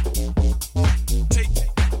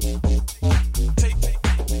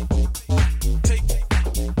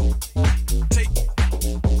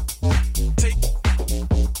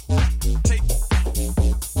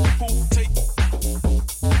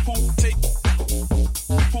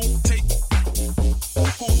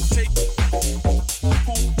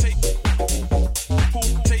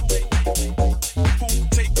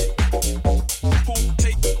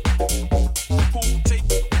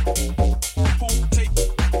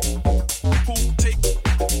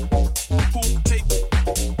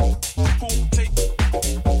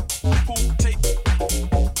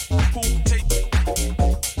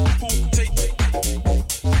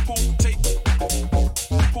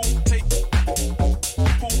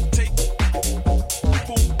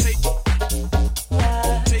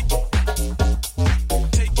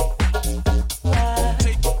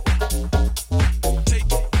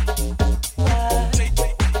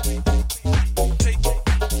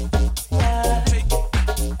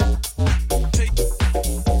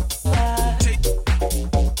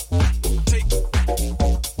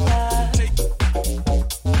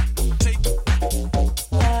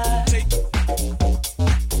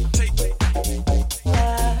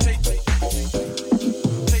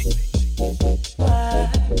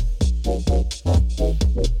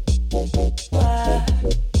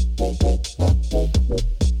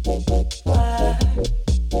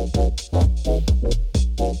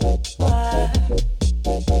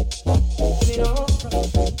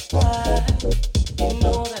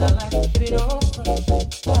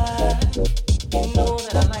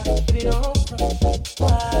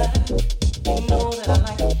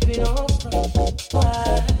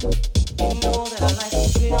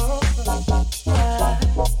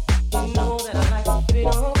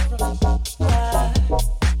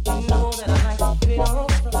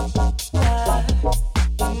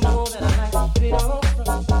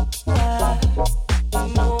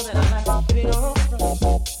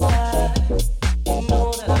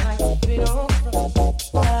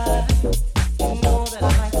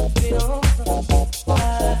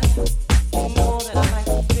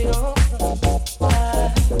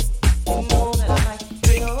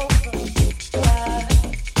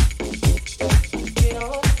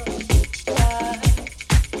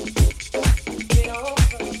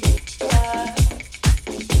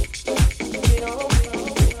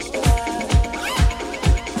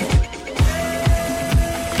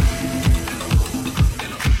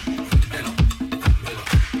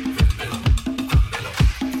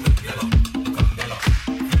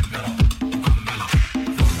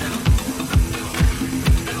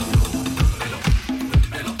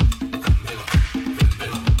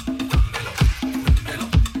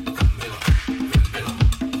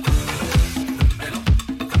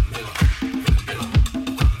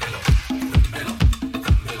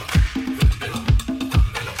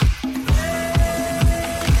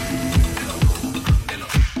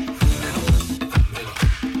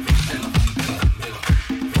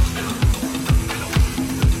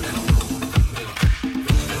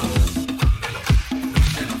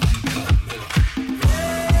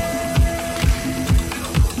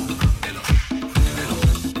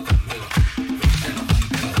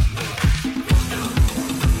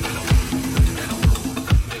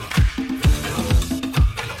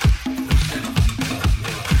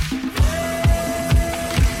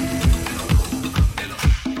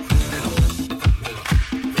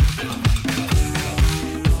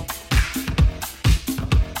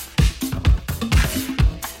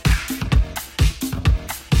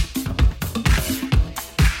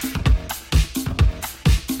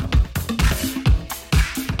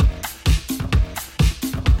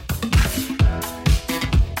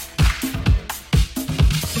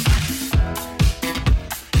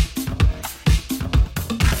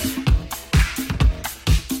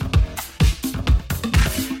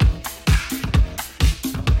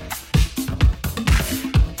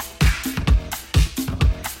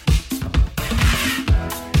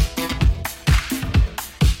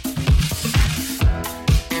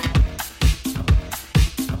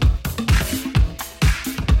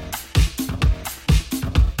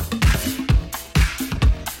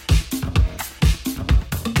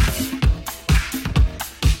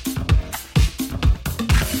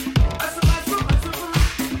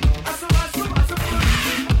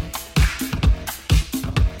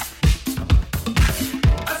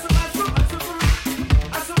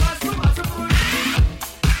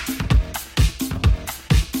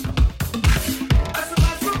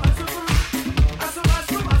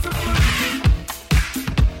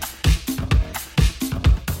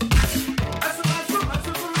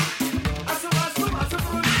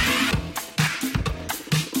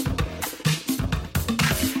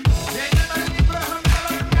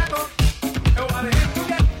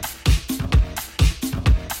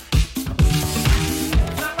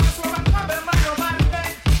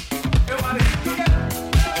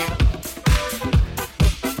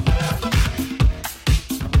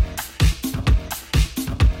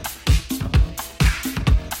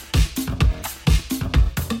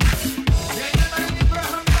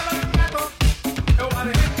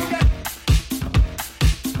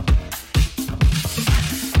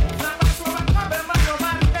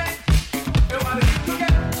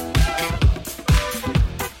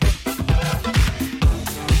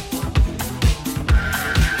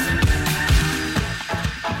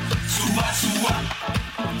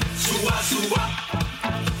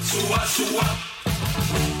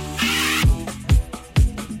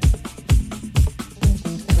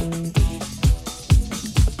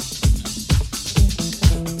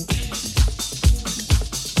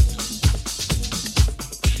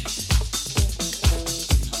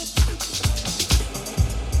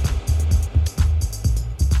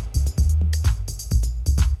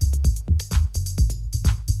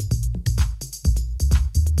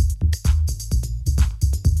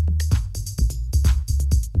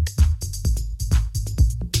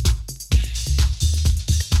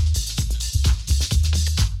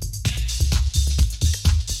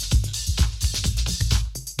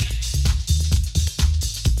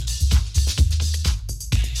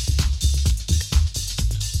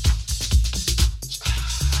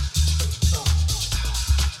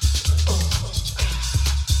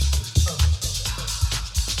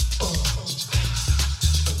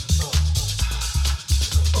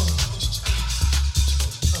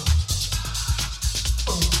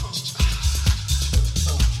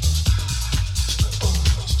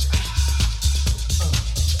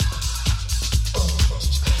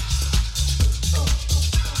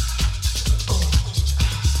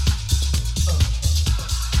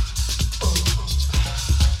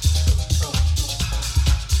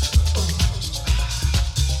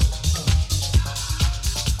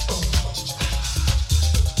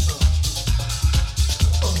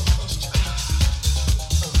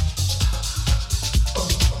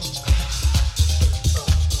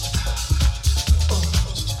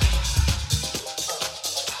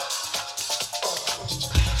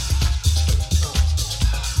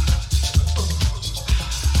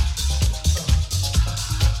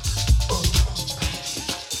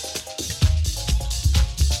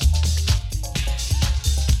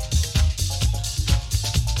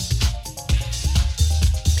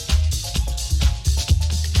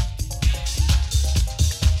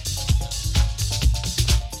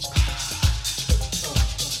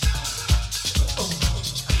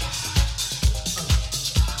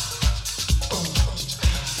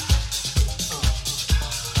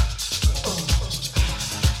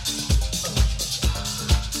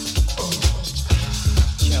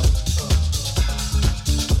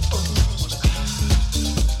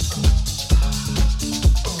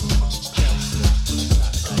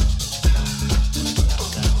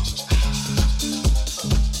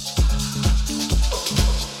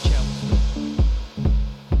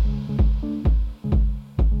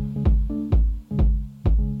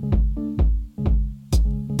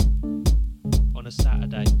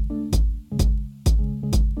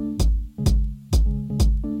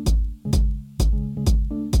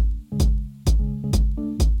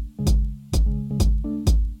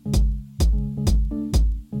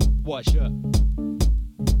white shirt,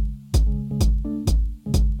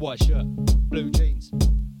 white shirt, blue jeans,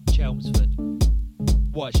 Chelmsford,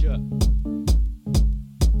 white shirt,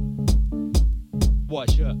 white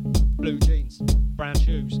shirt, blue jeans, brown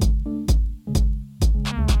shoes.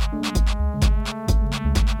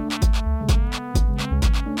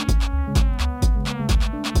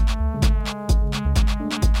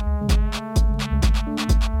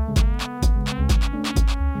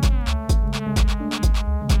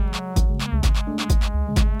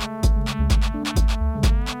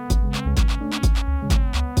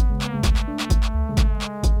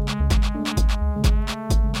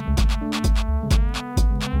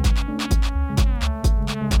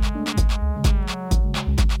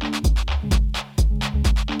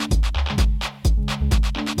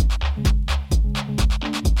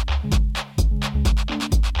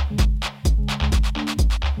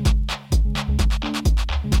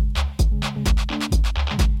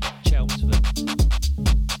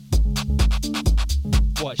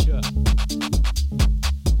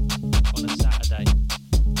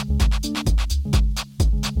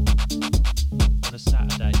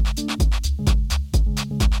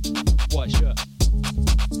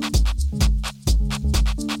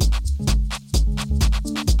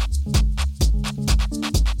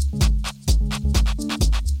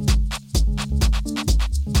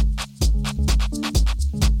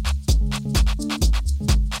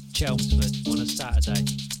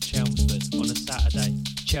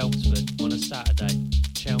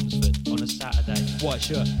 White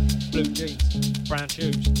shirt, blue jeans, brown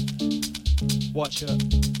shoes. White shirt,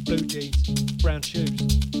 blue jeans, brown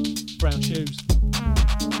shoes, brown shoes.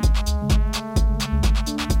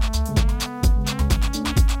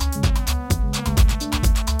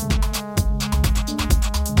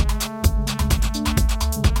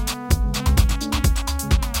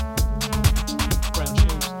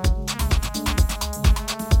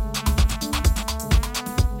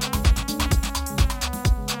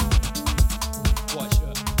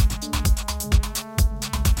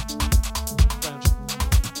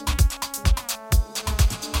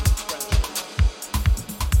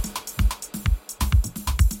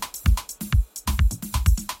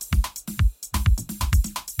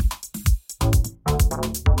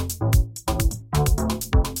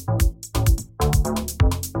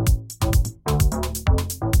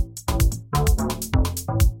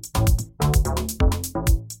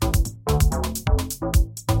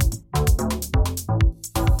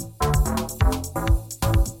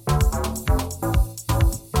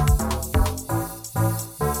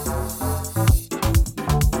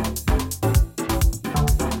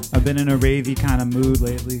 Been in a ravey kind of mood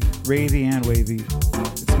lately. Ravey and wavy.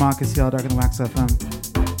 It's Marcus Yell, Dark and Wax FM.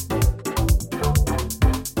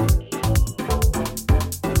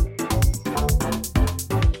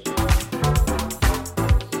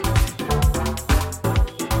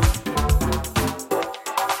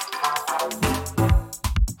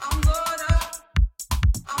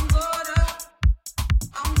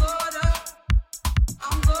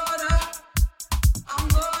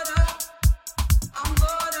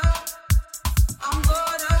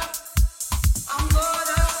 I'm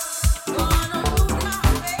gonna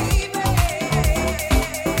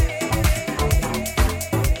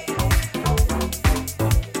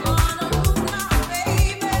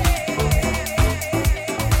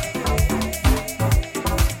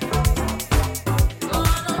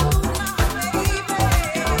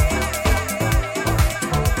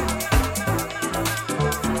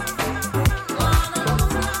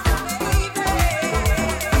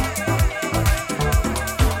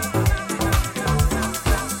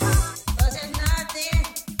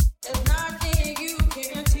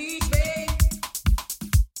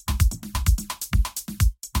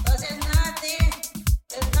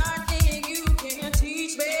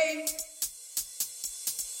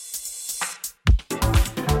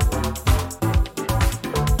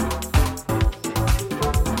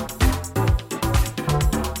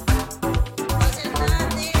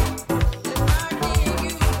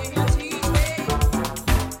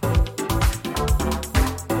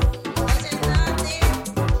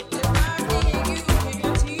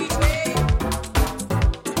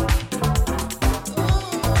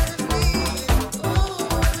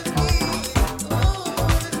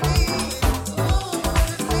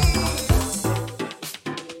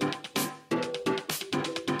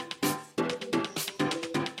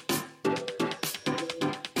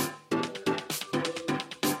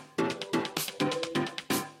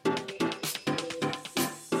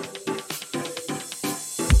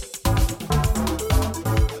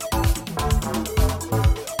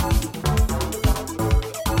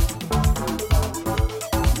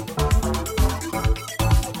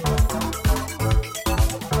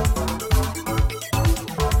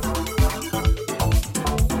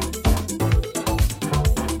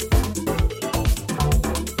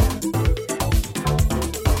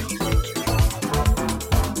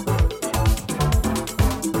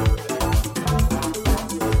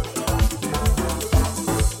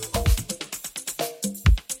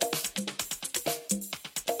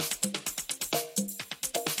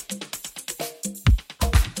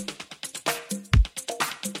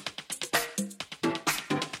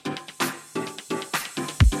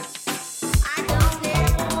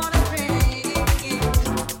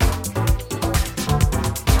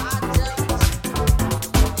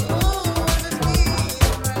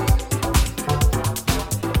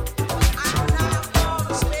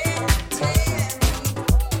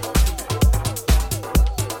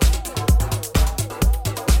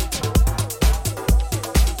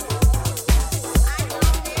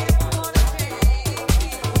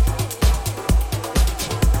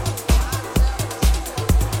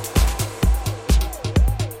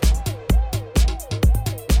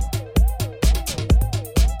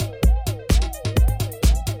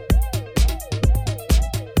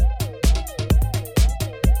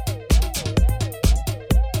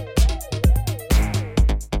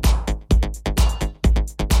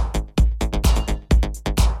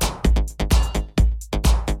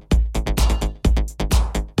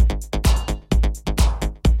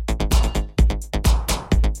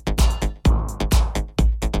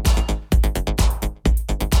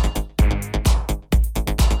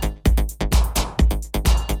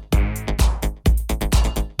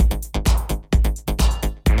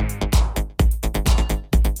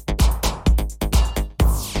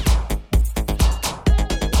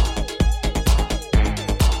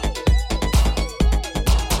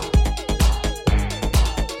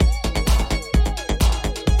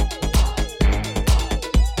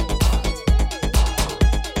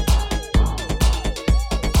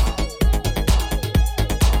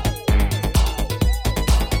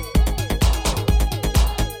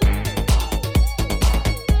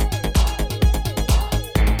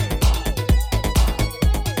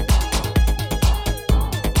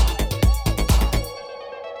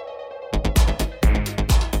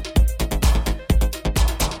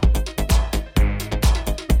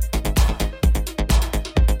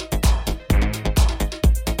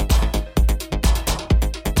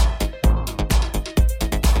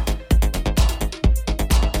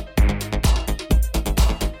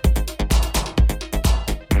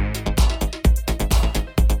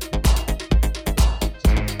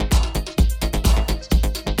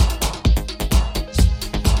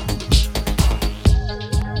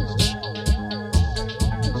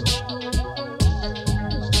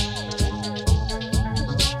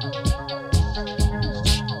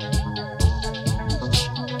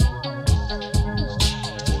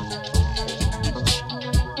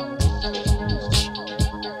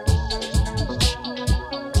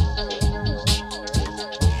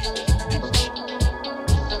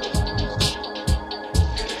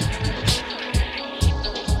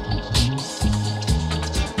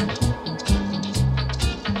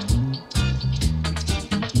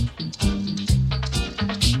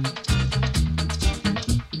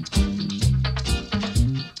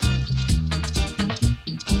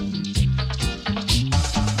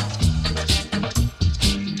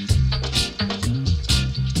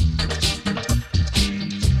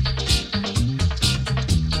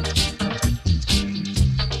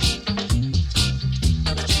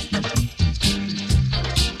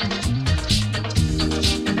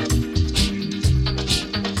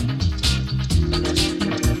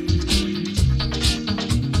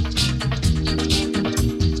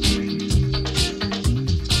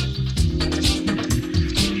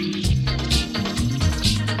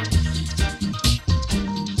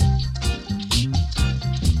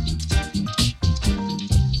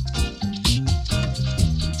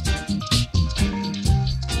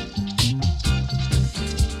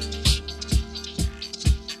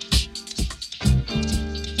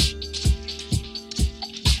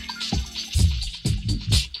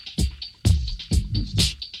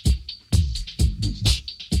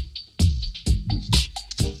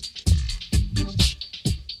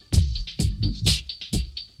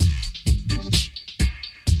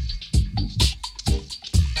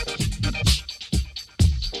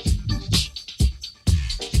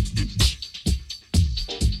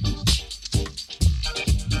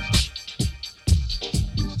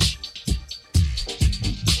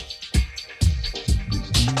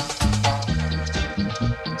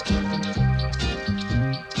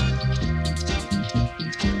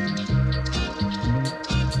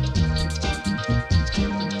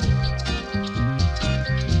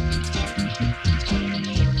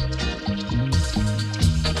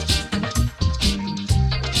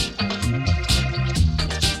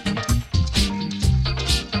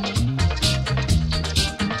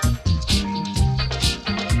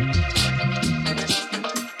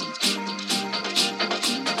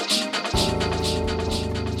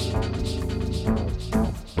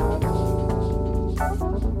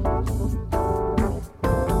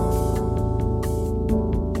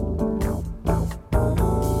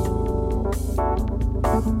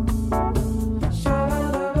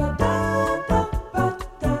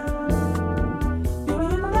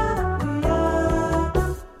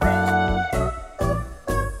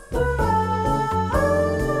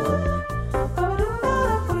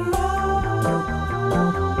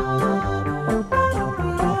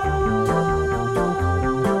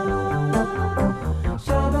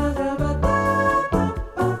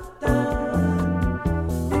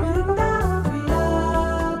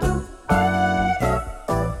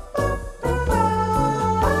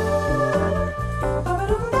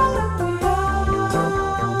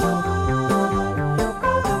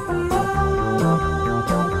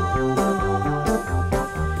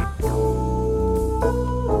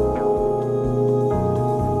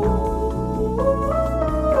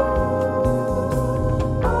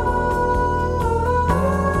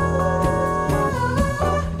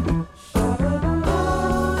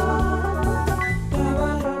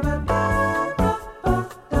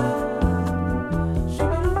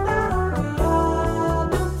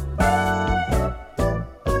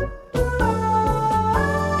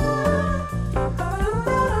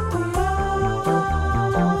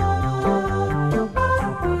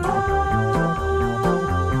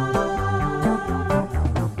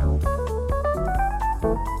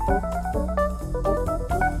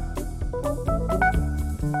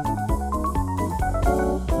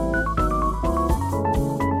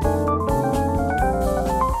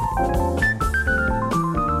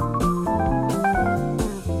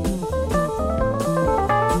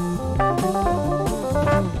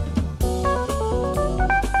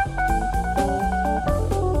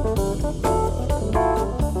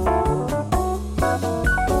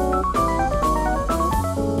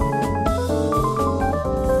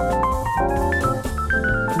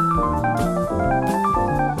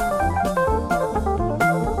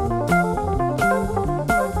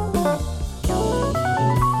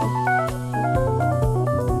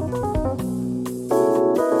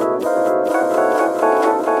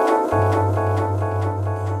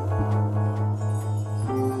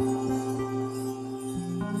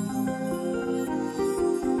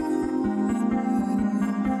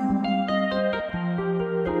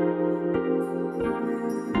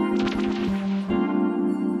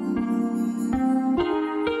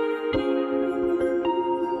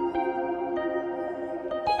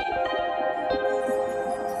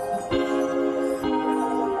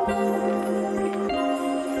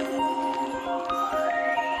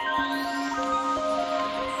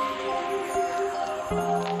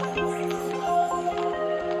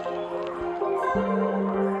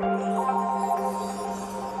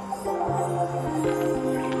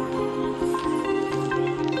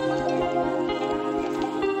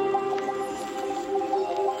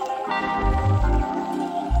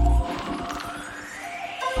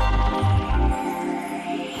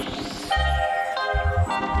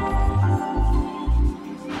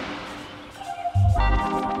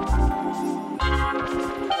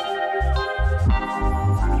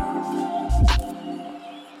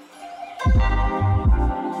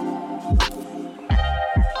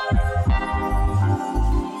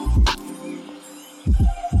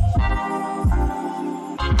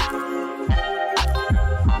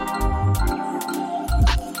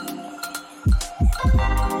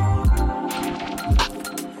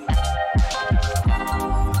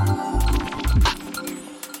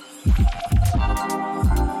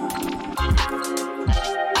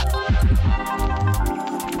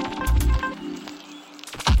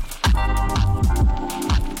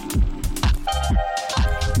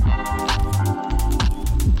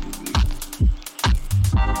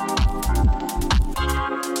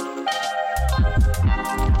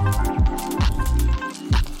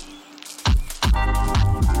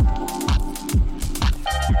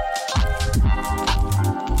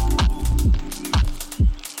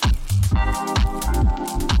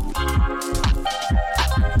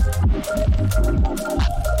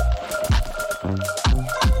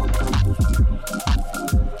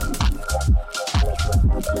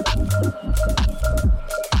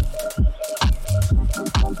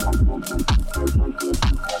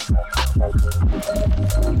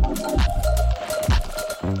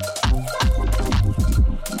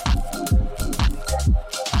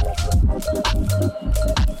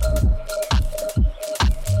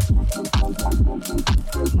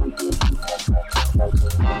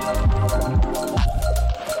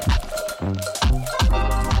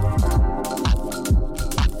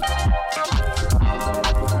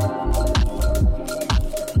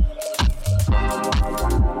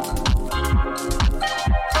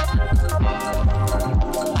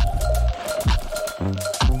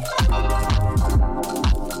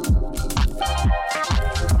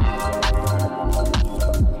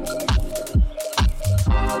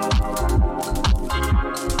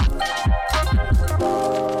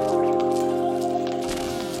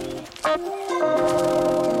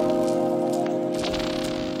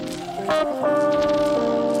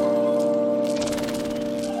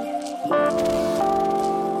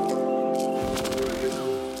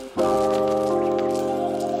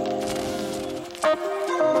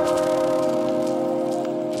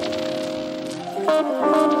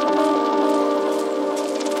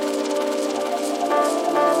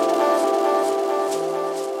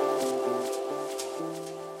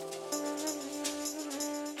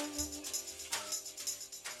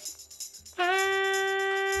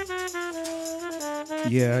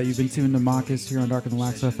Yeah, you've been tuned to Marcus here on Darker Than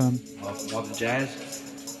Wax FM. Marcus Jazz.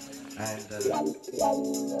 And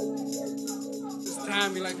This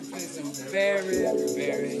time we like to play some very,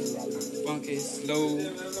 very funky, slow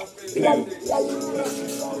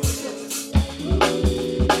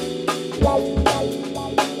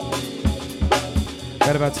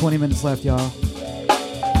Got about 20 minutes left, y'all.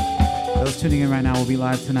 Those tuning in right now will be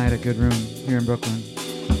live tonight at Good Room here in Brooklyn.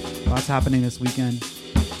 Lots happening this weekend.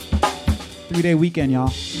 3-day weekend,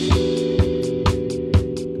 y'all.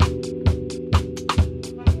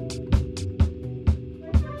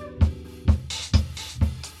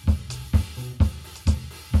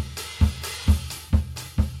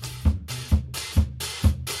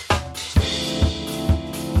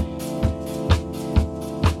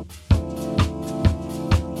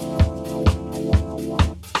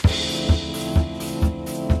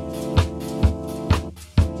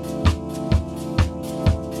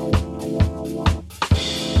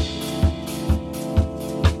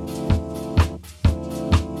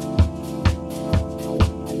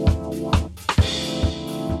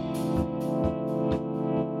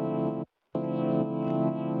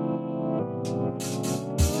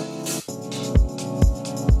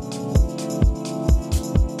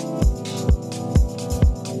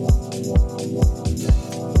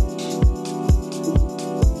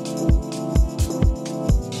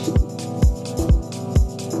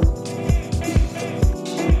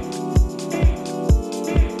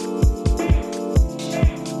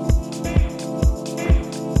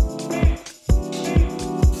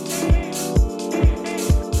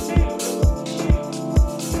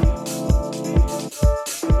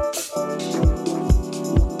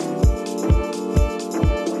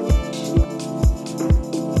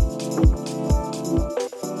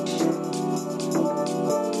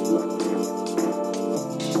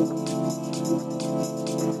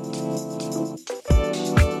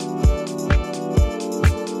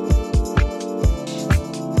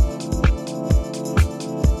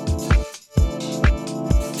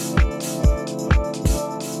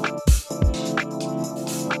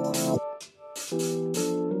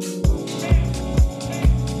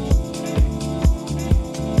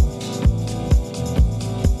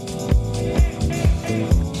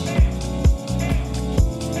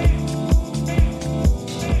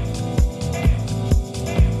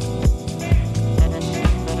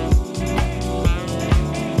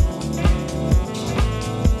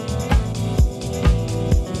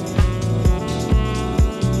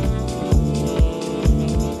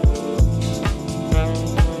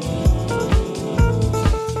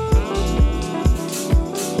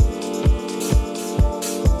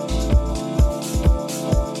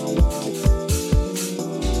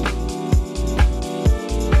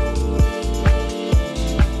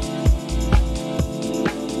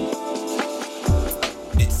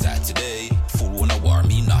 not today. Fool wanna war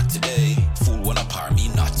me, not today. Fool wanna par me,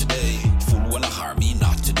 not today. Fool wanna harm me,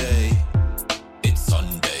 not today. It's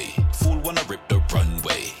Sunday. Fool wanna rip the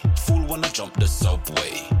runway. Fool wanna jump the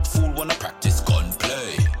subway. Fool wanna practice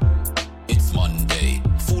gunplay. It's Monday.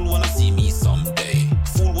 Fool wanna see me someday.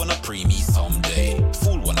 Fool wanna pre me someday.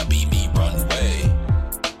 Fool wanna be me runway.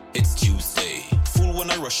 It's Tuesday. Fool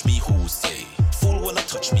wanna rush me, who say? Fool wanna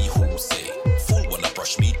touch me, who say? Fool wanna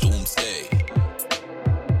brush me, doomsday.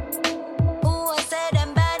 Who I said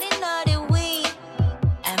I'm bad in all the week,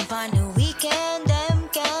 and on the weekend them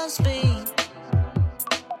can speak.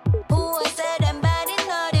 Who I said I'm bad in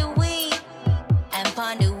all the week, and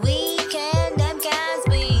on the weekend them can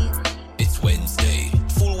speak. It's Wednesday.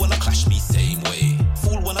 Fool wanna clash me same way.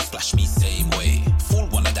 Fool wanna splash me same way. Fool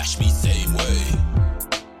wanna dash me same way.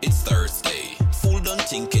 It's Thursday. Fool don't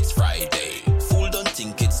think it's Friday. Fool don't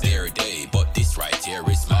think it's their day. But this right here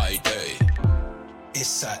is my day. It's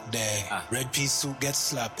Saturday. Red pea soup gets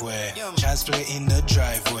slapped way. Chance play in the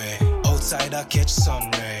driveway. Outside I catch sun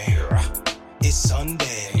ray. It's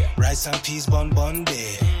Sunday. Rice and peas bun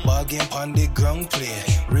day. Ball game pon the ground play.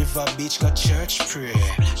 River beach got church pray.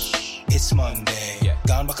 It's Monday.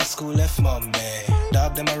 Gone back to school left Monday.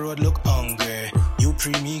 Dog them a road look hungry. You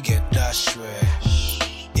pre me get dash way.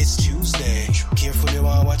 It's Tuesday. Careful you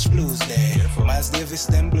wanna watch Blues Day. Miles Davis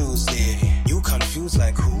them Blues Day. You confused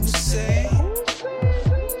like who say?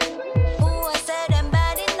 Who I said I'm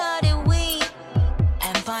bad in all the week,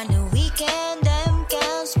 and on the weekend them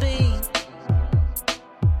can speak.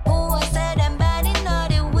 Who I said I'm bad in all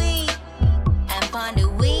the week, and on the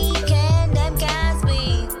weekend them can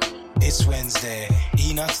speak. It's Wednesday.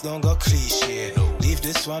 Enox don't go cliche. Leave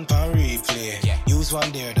this one on replay. Use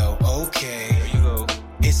one there though, okay. There you go.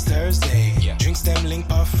 It's Thursday. Drinks them link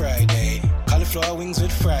on Friday. Cauliflower wings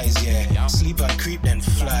with fries, yeah. Sleep and creep then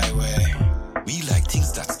fly away. We like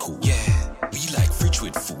things that's cool. Yeah. We like fridge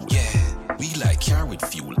with food. Yeah. We like car with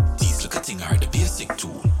fuel. These little things are the basic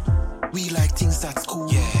tool. We like things that's cool.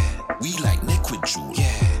 Yeah. We like neck with jewel.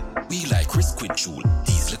 Yeah. We like wrist with jewel.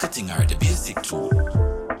 These little things are the basic tool.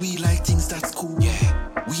 We like things that's cool. Yeah.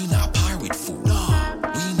 We not par with fool. No.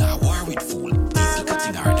 We not war with fool. These little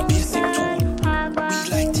things are the basic tool. We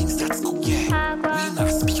like things that's cool. Yeah. We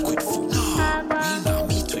not speak with fool. No. We not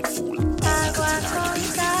meet with fool. These little things are the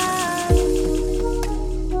basic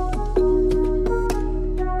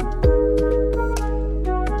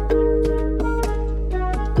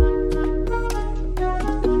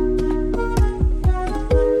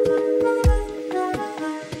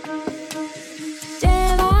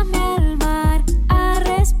Llévame al mar a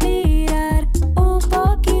respirar un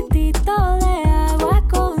poquitito de agua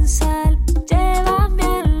con sal. Llévame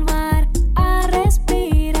al mar a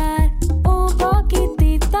respirar un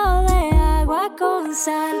poquitito de agua con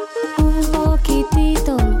sal. Un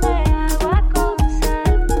poquitito de agua con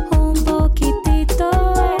sal. Un poquitito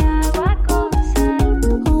de agua con sal.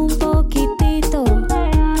 Un poquitito de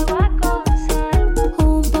agua con sal.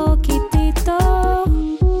 Un poquitito.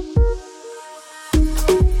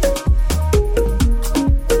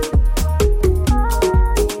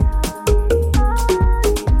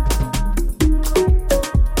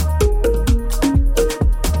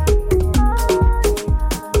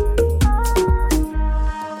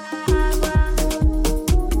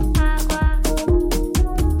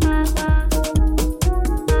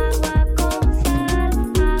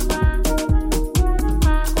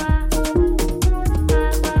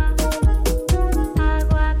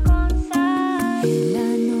 En la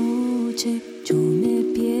noche yo me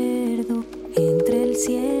pierdo entre el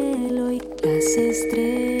cielo y las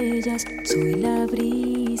estrellas. Soy la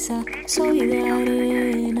brisa, soy de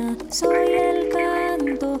arena, soy el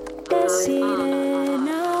canto de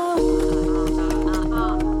sirena.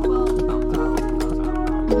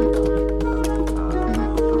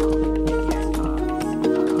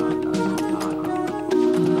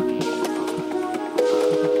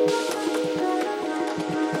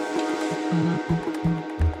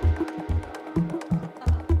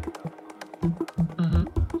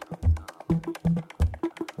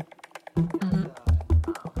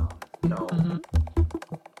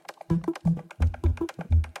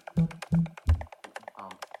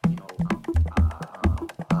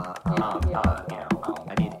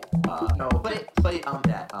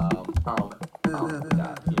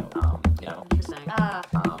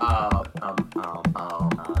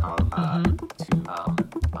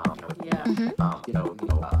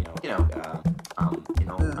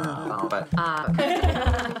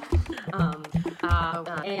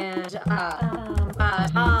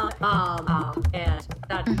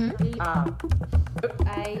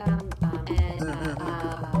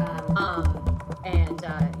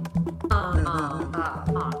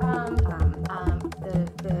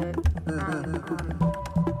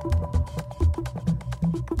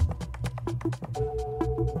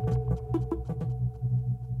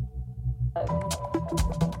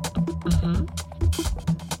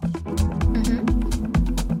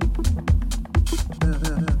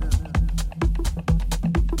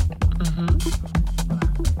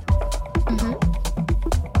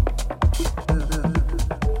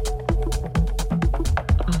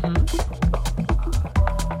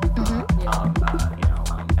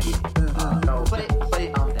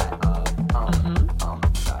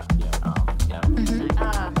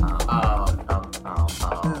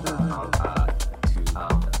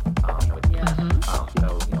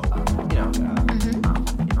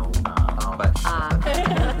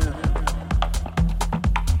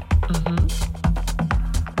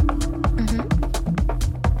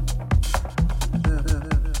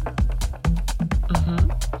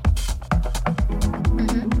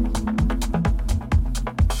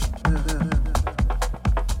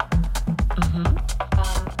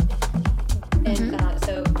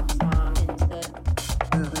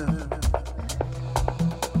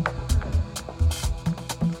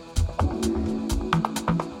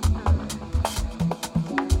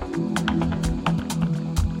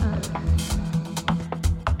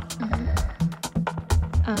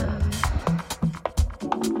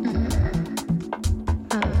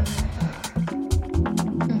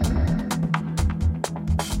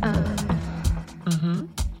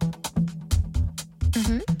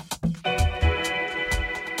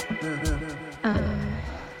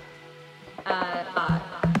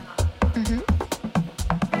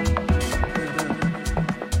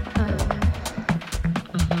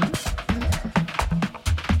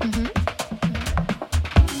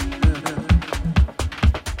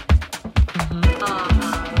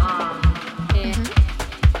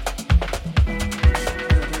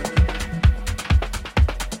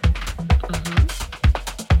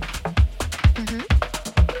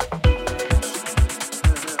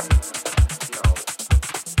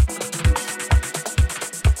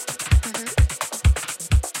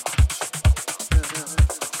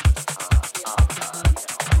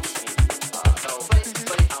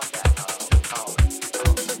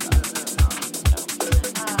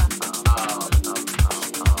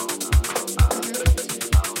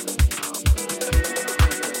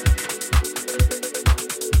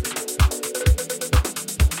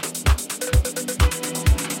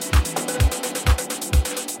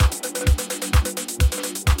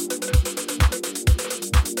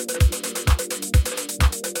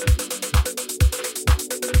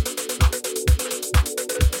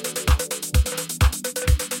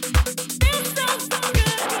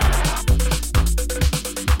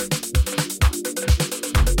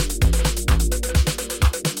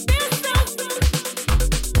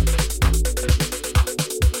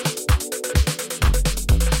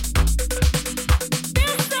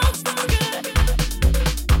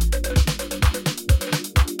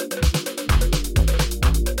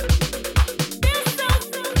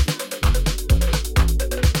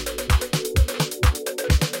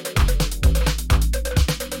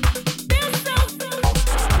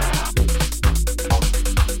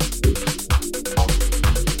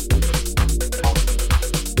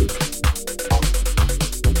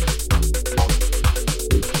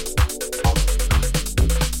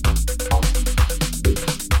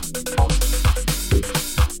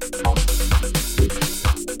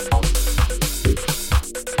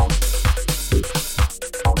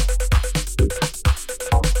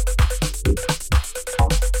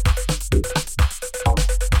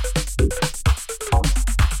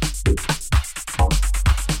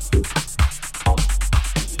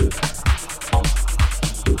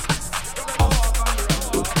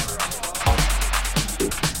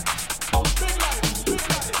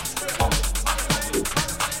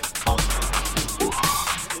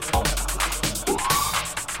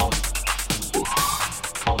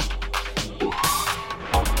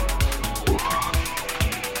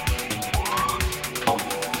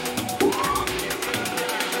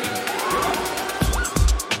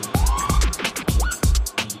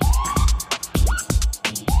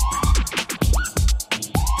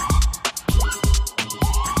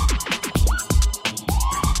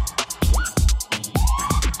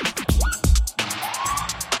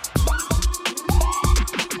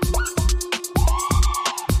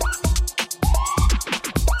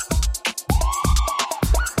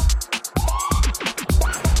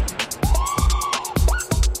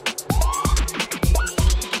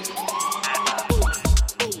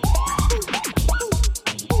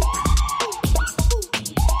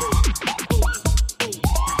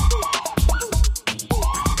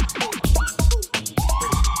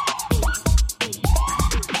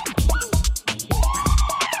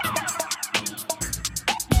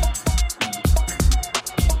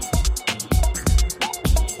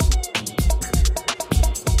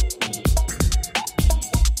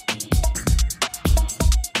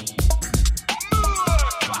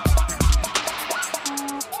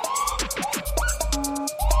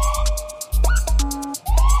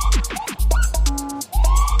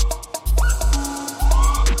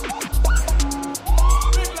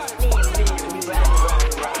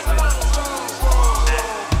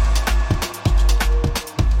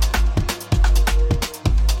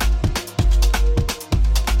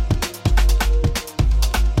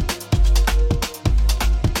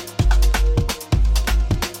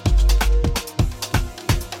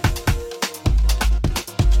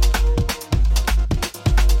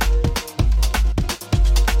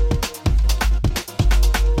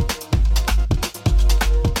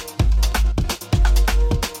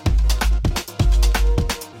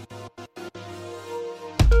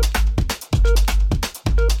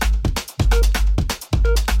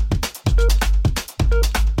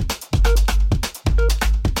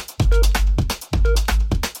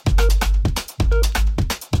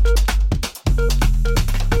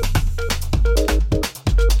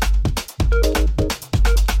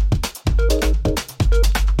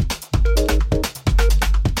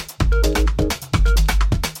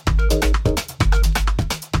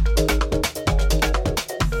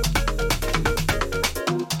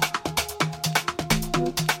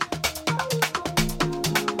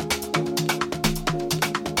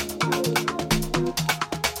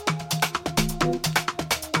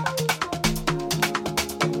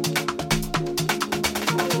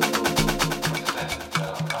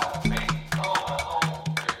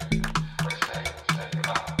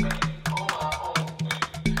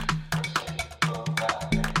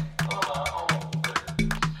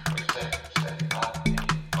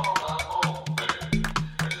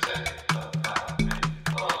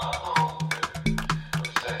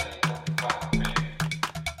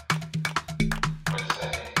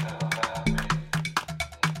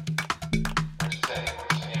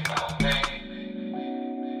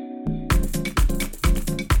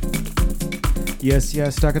 Yes,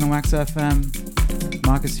 stuck in the Wax FM.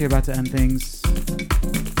 Marcus here, about to end things.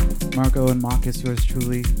 Marco and Marcus, yours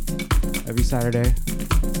truly, every Saturday.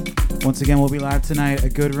 Once again, we'll be live tonight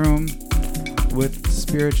at Good Room with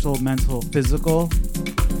Spiritual, Mental, Physical,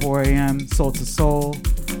 4 a.m., Soul to Soul,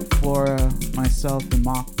 Flora, myself, and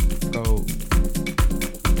Marco.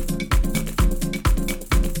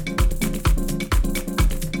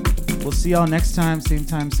 We'll see y'all next time,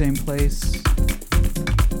 same place.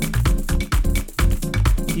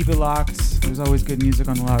 Keep it locked. There's always good music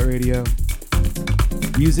on the Loud Radio.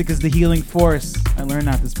 Music is the healing force. I learned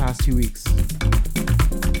that this past 2 weeks.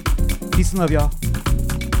 Peace and love, y'all.